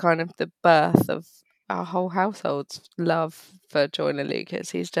 This was kind of the birth of our whole household's love for Joyner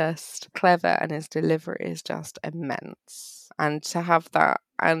Lucas. He's just clever and his delivery is just immense. And to have that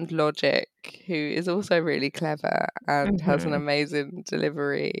and Logic, who is also really clever and has an Mhm. amazing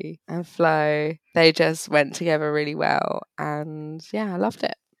delivery and flow, they just went together really well. And yeah, I loved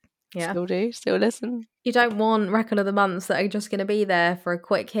it. Yeah. Still do, still listen. You don't want record of the months that are just going to be there for a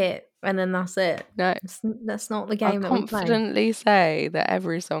quick hit and then that's it. No, That's not the I game that we play. confidently say that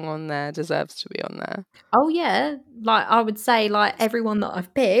every song on there deserves to be on there. Oh yeah, like I would say, like everyone that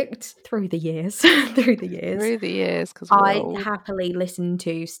I've picked through the years, Through the years, because I happily listen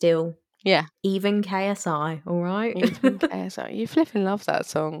to still. Yeah. Even KSI, all right? Even KSI. You flipping love that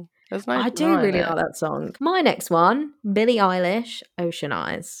song. There's no I do denying really it. like that song. My next one, Billie Eilish, Ocean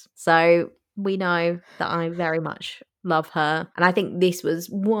Eyes. So we know that I very much love her. And I think this was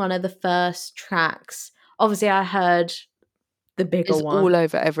one of the first tracks. Obviously, I heard the bigger It's one. all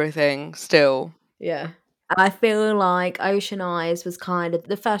over everything still. Yeah. And I feel like Ocean Eyes was kind of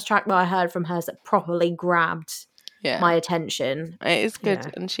the first track that I heard from her that properly grabbed my attention. It is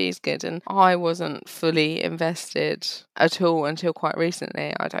good and she's good. And I wasn't fully invested at all until quite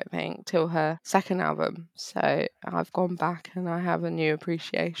recently, I don't think, till her second album. So I've gone back and I have a new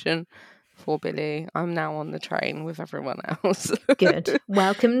appreciation for Billie. I'm now on the train with everyone else. Good.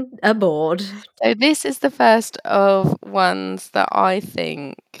 Welcome aboard. So this is the first of ones that I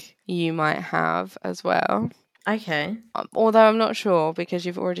think you might have as well. Okay. Although I'm not sure because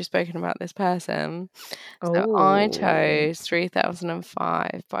you've already spoken about this person. So I chose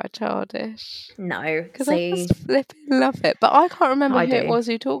 3005 by Childish. No, Because I just flipping love it. But I can't remember who it was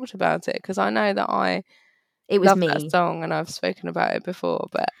who talked about it because I know that it was love me. that song and I've spoken about it before.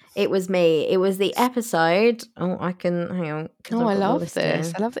 But it was me. It was the episode. Oh, I can hang on. Oh, I love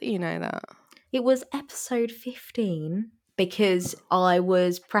this. I love that you know that. It was episode 15 because I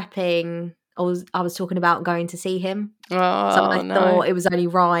was prepping. I was talking about going to see him. Oh, so I thought it was only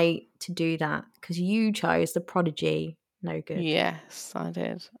right to do that because you chose The Prodigy. No good. Yes, I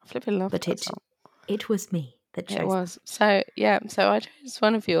did. I flipping love that song. It was me that chose it was. So yeah, so I chose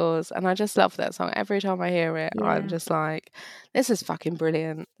one of yours and I just love that song. Every time I hear it, I'm just like, this is fucking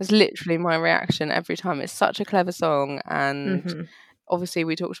brilliant. It's literally my reaction every time. It's such a clever song and obviously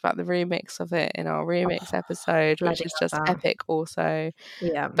we talked about the remix of it in our remix episode, which is just epic also.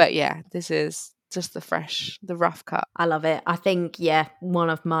 Yeah. But yeah, this is just the rough cut. I love it. I think, one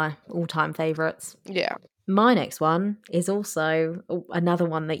of my all-time favourites. Yeah. My next one is also another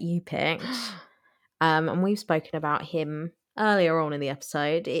one that you picked. And we've spoken about him earlier on in the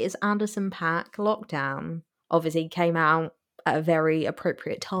episode. It is Anderson .Paak, Lockdown. Obviously came out at a very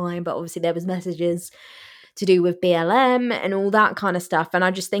appropriate time, but obviously there was messages to do with BLM and all that kind of stuff. And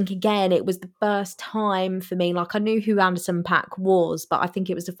I just think, again, it was the first time for me, like I knew who Anderson .Paak was, but I think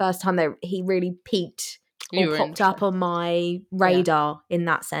it was the first time that he really peaked or popped up on my radar in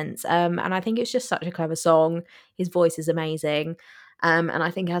that sense. And I think it's just such a clever song. His voice is amazing. And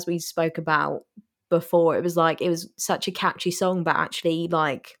I think as we spoke about before, it was such a catchy song, but actually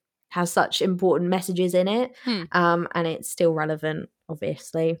like has such important messages in it. And it's still relevant,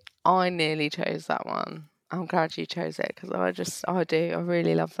 obviously. I nearly chose that one. I'm glad you chose it because I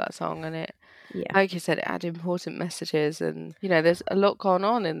really love that song and Yeah. like you said, it had important messages, and there's a lot gone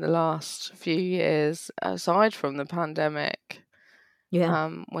on in the last few years aside from the pandemic. Yeah.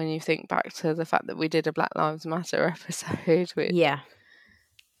 When you think back to the fact that we did a Black Lives Matter episode, which Yeah.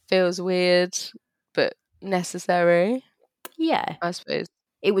 feels weird but necessary, Yeah. I suppose.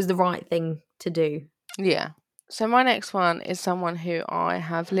 It was the right thing to do. Yeah. So my next one is someone who I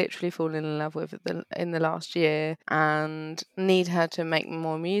have literally fallen in love with in the last year and need her to make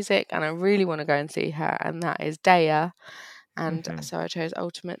more music, and I really want to go and see her, and that is Daya. And so I chose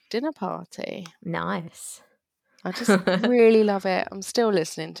Ultimate Dinner Party. Nice. I just really love it. I'm still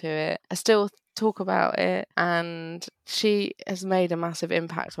listening to it. I still talk about it, and she has made a massive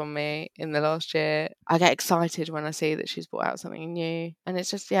impact on me in the last year. I get excited when I see that she's brought out something new, and it's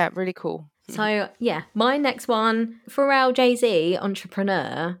just really cool. So yeah, my next one, Pharrell Jay-Z,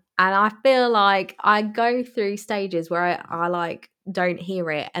 Entrepreneur, and I feel like I go through stages where I like don't hear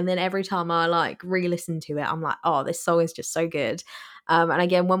it, and then every time I like re-listen to it, I'm like, oh, this song is just so good. And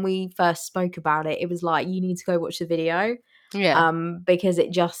again, when we first spoke about it, it was like, you need to go watch the video. Yeah. Because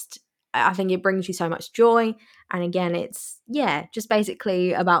it just, I think it brings you so much joy. And again, it's just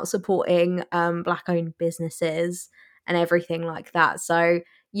basically about supporting Black owned businesses and everything like that. So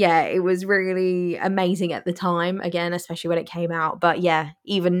yeah, it was really amazing at the time, again, especially when it came out. But yeah,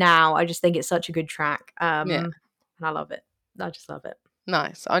 even now, I just think it's such a good track. And I love it. I just love it.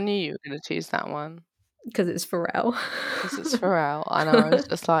 Nice. I knew you were going to choose that one. Because it's Pharrell. Because it's Pharrell. I know. I was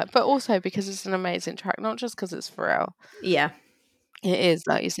just like, but also because it's an amazing track, not just because it's Pharrell. Yeah. It is,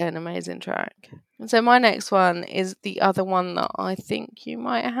 like you say, an amazing track. And so my next one is the other one that I think you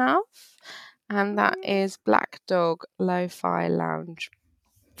might have, and that is Black Dog Lo-Fi Lounge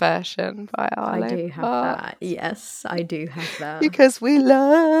version by Arlo I do have Parks. that. Yes, I do have that. Because we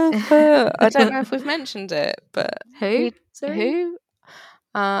love her. I don't know if we've mentioned it, but Who? Sorry? who?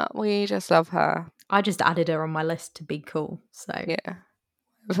 We just love her. I just added her on my list to be cool. So Yeah.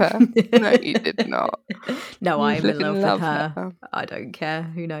 No, you did not. No, You I'm in flipping love with her. I don't care.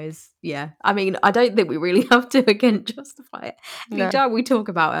 Who knows? Yeah. I mean, I don't think we really have to again justify it. Every time we talk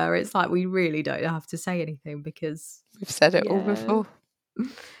about her, it's like we really don't have to say anything because we've said it all before.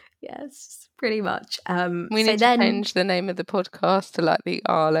 Yes, pretty much. We need to change the name of the podcast to like the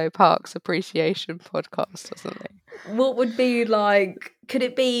Arlo Parks Appreciation Podcast or something. What would be like? Could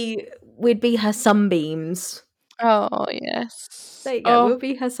it be? We'd be her sunbeams. Oh yes. There you go. We'll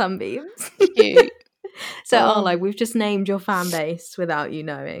be her sunbeams. Cute. So Arlo, we've just named your fan base without you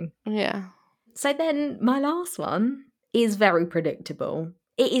knowing. Yeah. So then my last one is very predictable.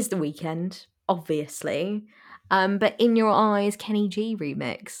 It is The Weeknd, obviously. But In Your Eyes, Kenny G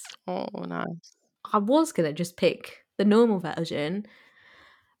remix. Oh, nice. I was going to just pick the normal version.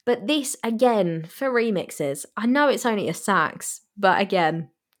 But this, again, for remixes, I know it's only a sax, but again,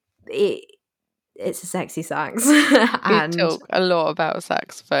 it's a sexy sax. And we talk a lot about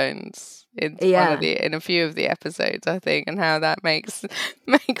saxophones in in a few of the episodes, I think, and how that makes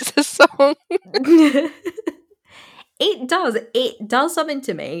a song. It does something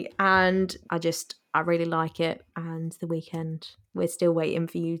to me, and I really like it. And The Weeknd, we're still waiting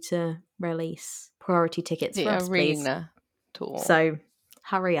for you to release priority tickets for us, arena tour. So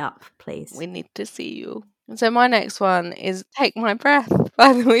hurry up, please. We need to see you. And so my next one is Take My Breath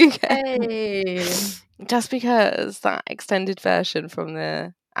by The Weeknd. Hey. Just because that extended version from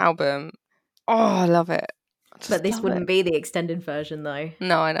the album, I love it. But this wouldn't be the extended version though.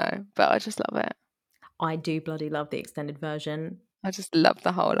 No, I know, but I just love it. I do bloody love the extended version. I just love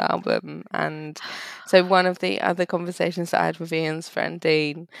the whole album. And so one of the other conversations that I had with Ian's friend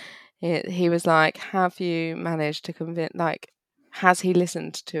Dean, he was like, have you managed to convince, like, has he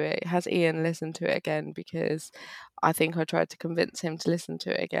listened to it? Has Ian listened to it again? Because I think I tried to convince him to listen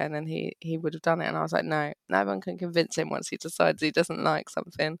to it again, and he would have done it. And I was like, no one can convince him once he decides he doesn't like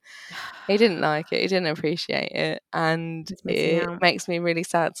something. He didn't like it. He didn't appreciate it. And it makes me really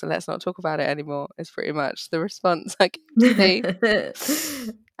sad. So let's not talk about it anymore. It's pretty much the response I gave to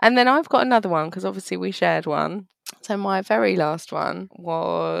Steve. And then I've got another one because obviously we shared one. So my very last one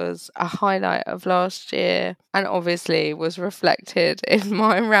was a highlight of last year, and obviously was reflected in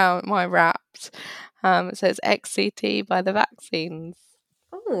my Wrapped. So it's XCT by The Vaccines.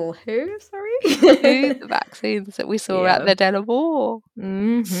 Oh, who? Sorry? Who? The Vaccines that we saw at the Delaware.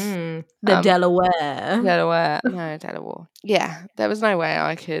 Mm-hmm. The Delaware. No, Delaware. Yeah, there was no way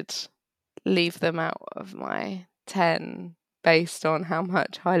I could leave them out of my 10 based on how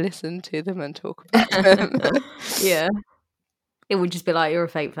much I listen to them and talk about them. Yeah. It would just be like, you're a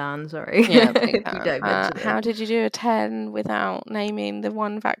fake fan, sorry. Yeah, fake fan. You don't mention it. How did you do a 10 without naming the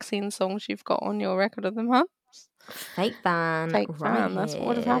one Vaccine songs you've got on your record of the month? Fake fan. Fake fan, that's what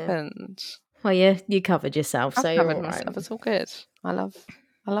would have happened. Well, you covered yourself, so I've you're covered all myself. right. It's all good. I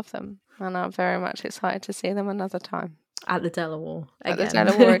love them, and I'm very much excited to see them another time. At the Delaware At the again.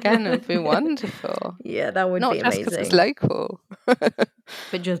 Delaware again would be wonderful. Yeah, that would Not be just because amazing. it's local.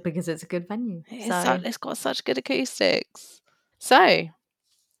 But just because it's a good venue. It's got such good acoustics. So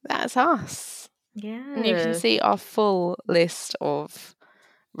that's us. Yeah. And you can see our full list of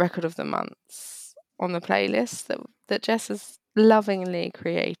record of the months on the playlist that Jess has lovingly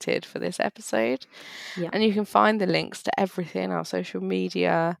created for this episode. Yeah. And you can find the links to everything, our social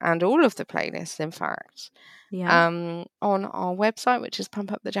media, and all of the playlists, in fact, on our website, which is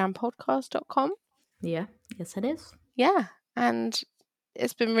pumpupthejampodcast.com. Yeah. Yes, it is. Yeah. And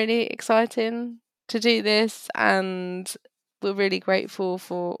it's been really exciting to do this, and we're really grateful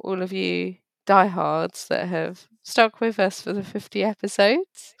for all of you diehards that have stuck with us for the 50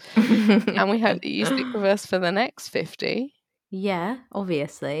 episodes. And we hope that you stick with us for the next 50. Yeah,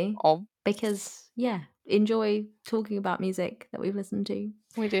 obviously. Because, enjoy talking about music that we've listened to.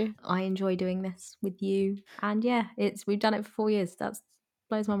 We do. I enjoy doing this with you. And we've done it for 4 years. That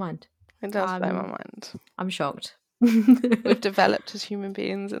blows my mind. It does blow my mind. I'm shocked. We've developed as human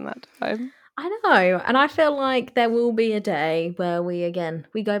beings in that time. I know, and I feel like there will be a day where we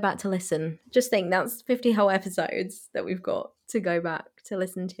go back to listen. Just think that's 50 whole episodes that we've got to go back to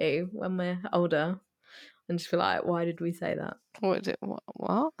listen to when we're older, and just be like, why did we say that? What? The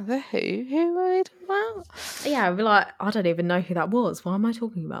Who? Who were we talking about? Yeah, I'd be like, I don't even know who that was. Why am I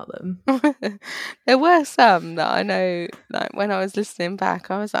talking about them? There were some that I know, like when I was listening back,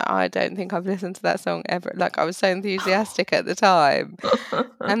 I was like, I don't think I've listened to that song ever. Like I was so enthusiastic at the time.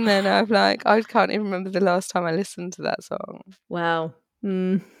 And then I'm like, I can't even remember the last time I listened to that song. Well, I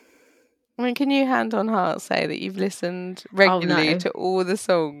mean, can you hand on heart say that you've listened regularly to all the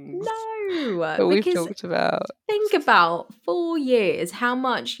songs that we've talked about? Think about 4 years, how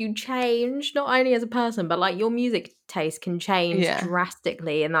much you change, not only as a person, but like your music taste can change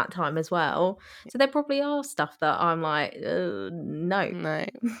drastically in that time as well. So there probably are stuff that I'm like, no.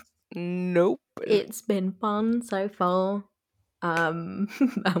 Nope. It's been fun so far. And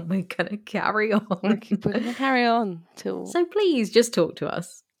we're gonna carry on. We're gonna carry on till. So please just talk to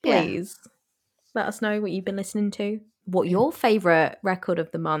us. Please let us know what you've been listening to. What your favourite record of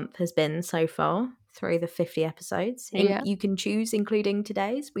the month has been so far through the 50 episodes. You can choose, including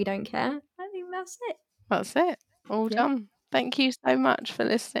today's. We don't care. I think that's it. That's it. All done. Thank you so much for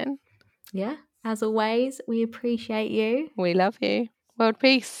listening. Yeah. As always, we appreciate you. We love you. World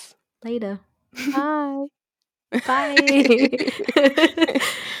peace. Later. Bye. Bye.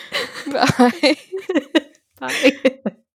 Bye. Bye.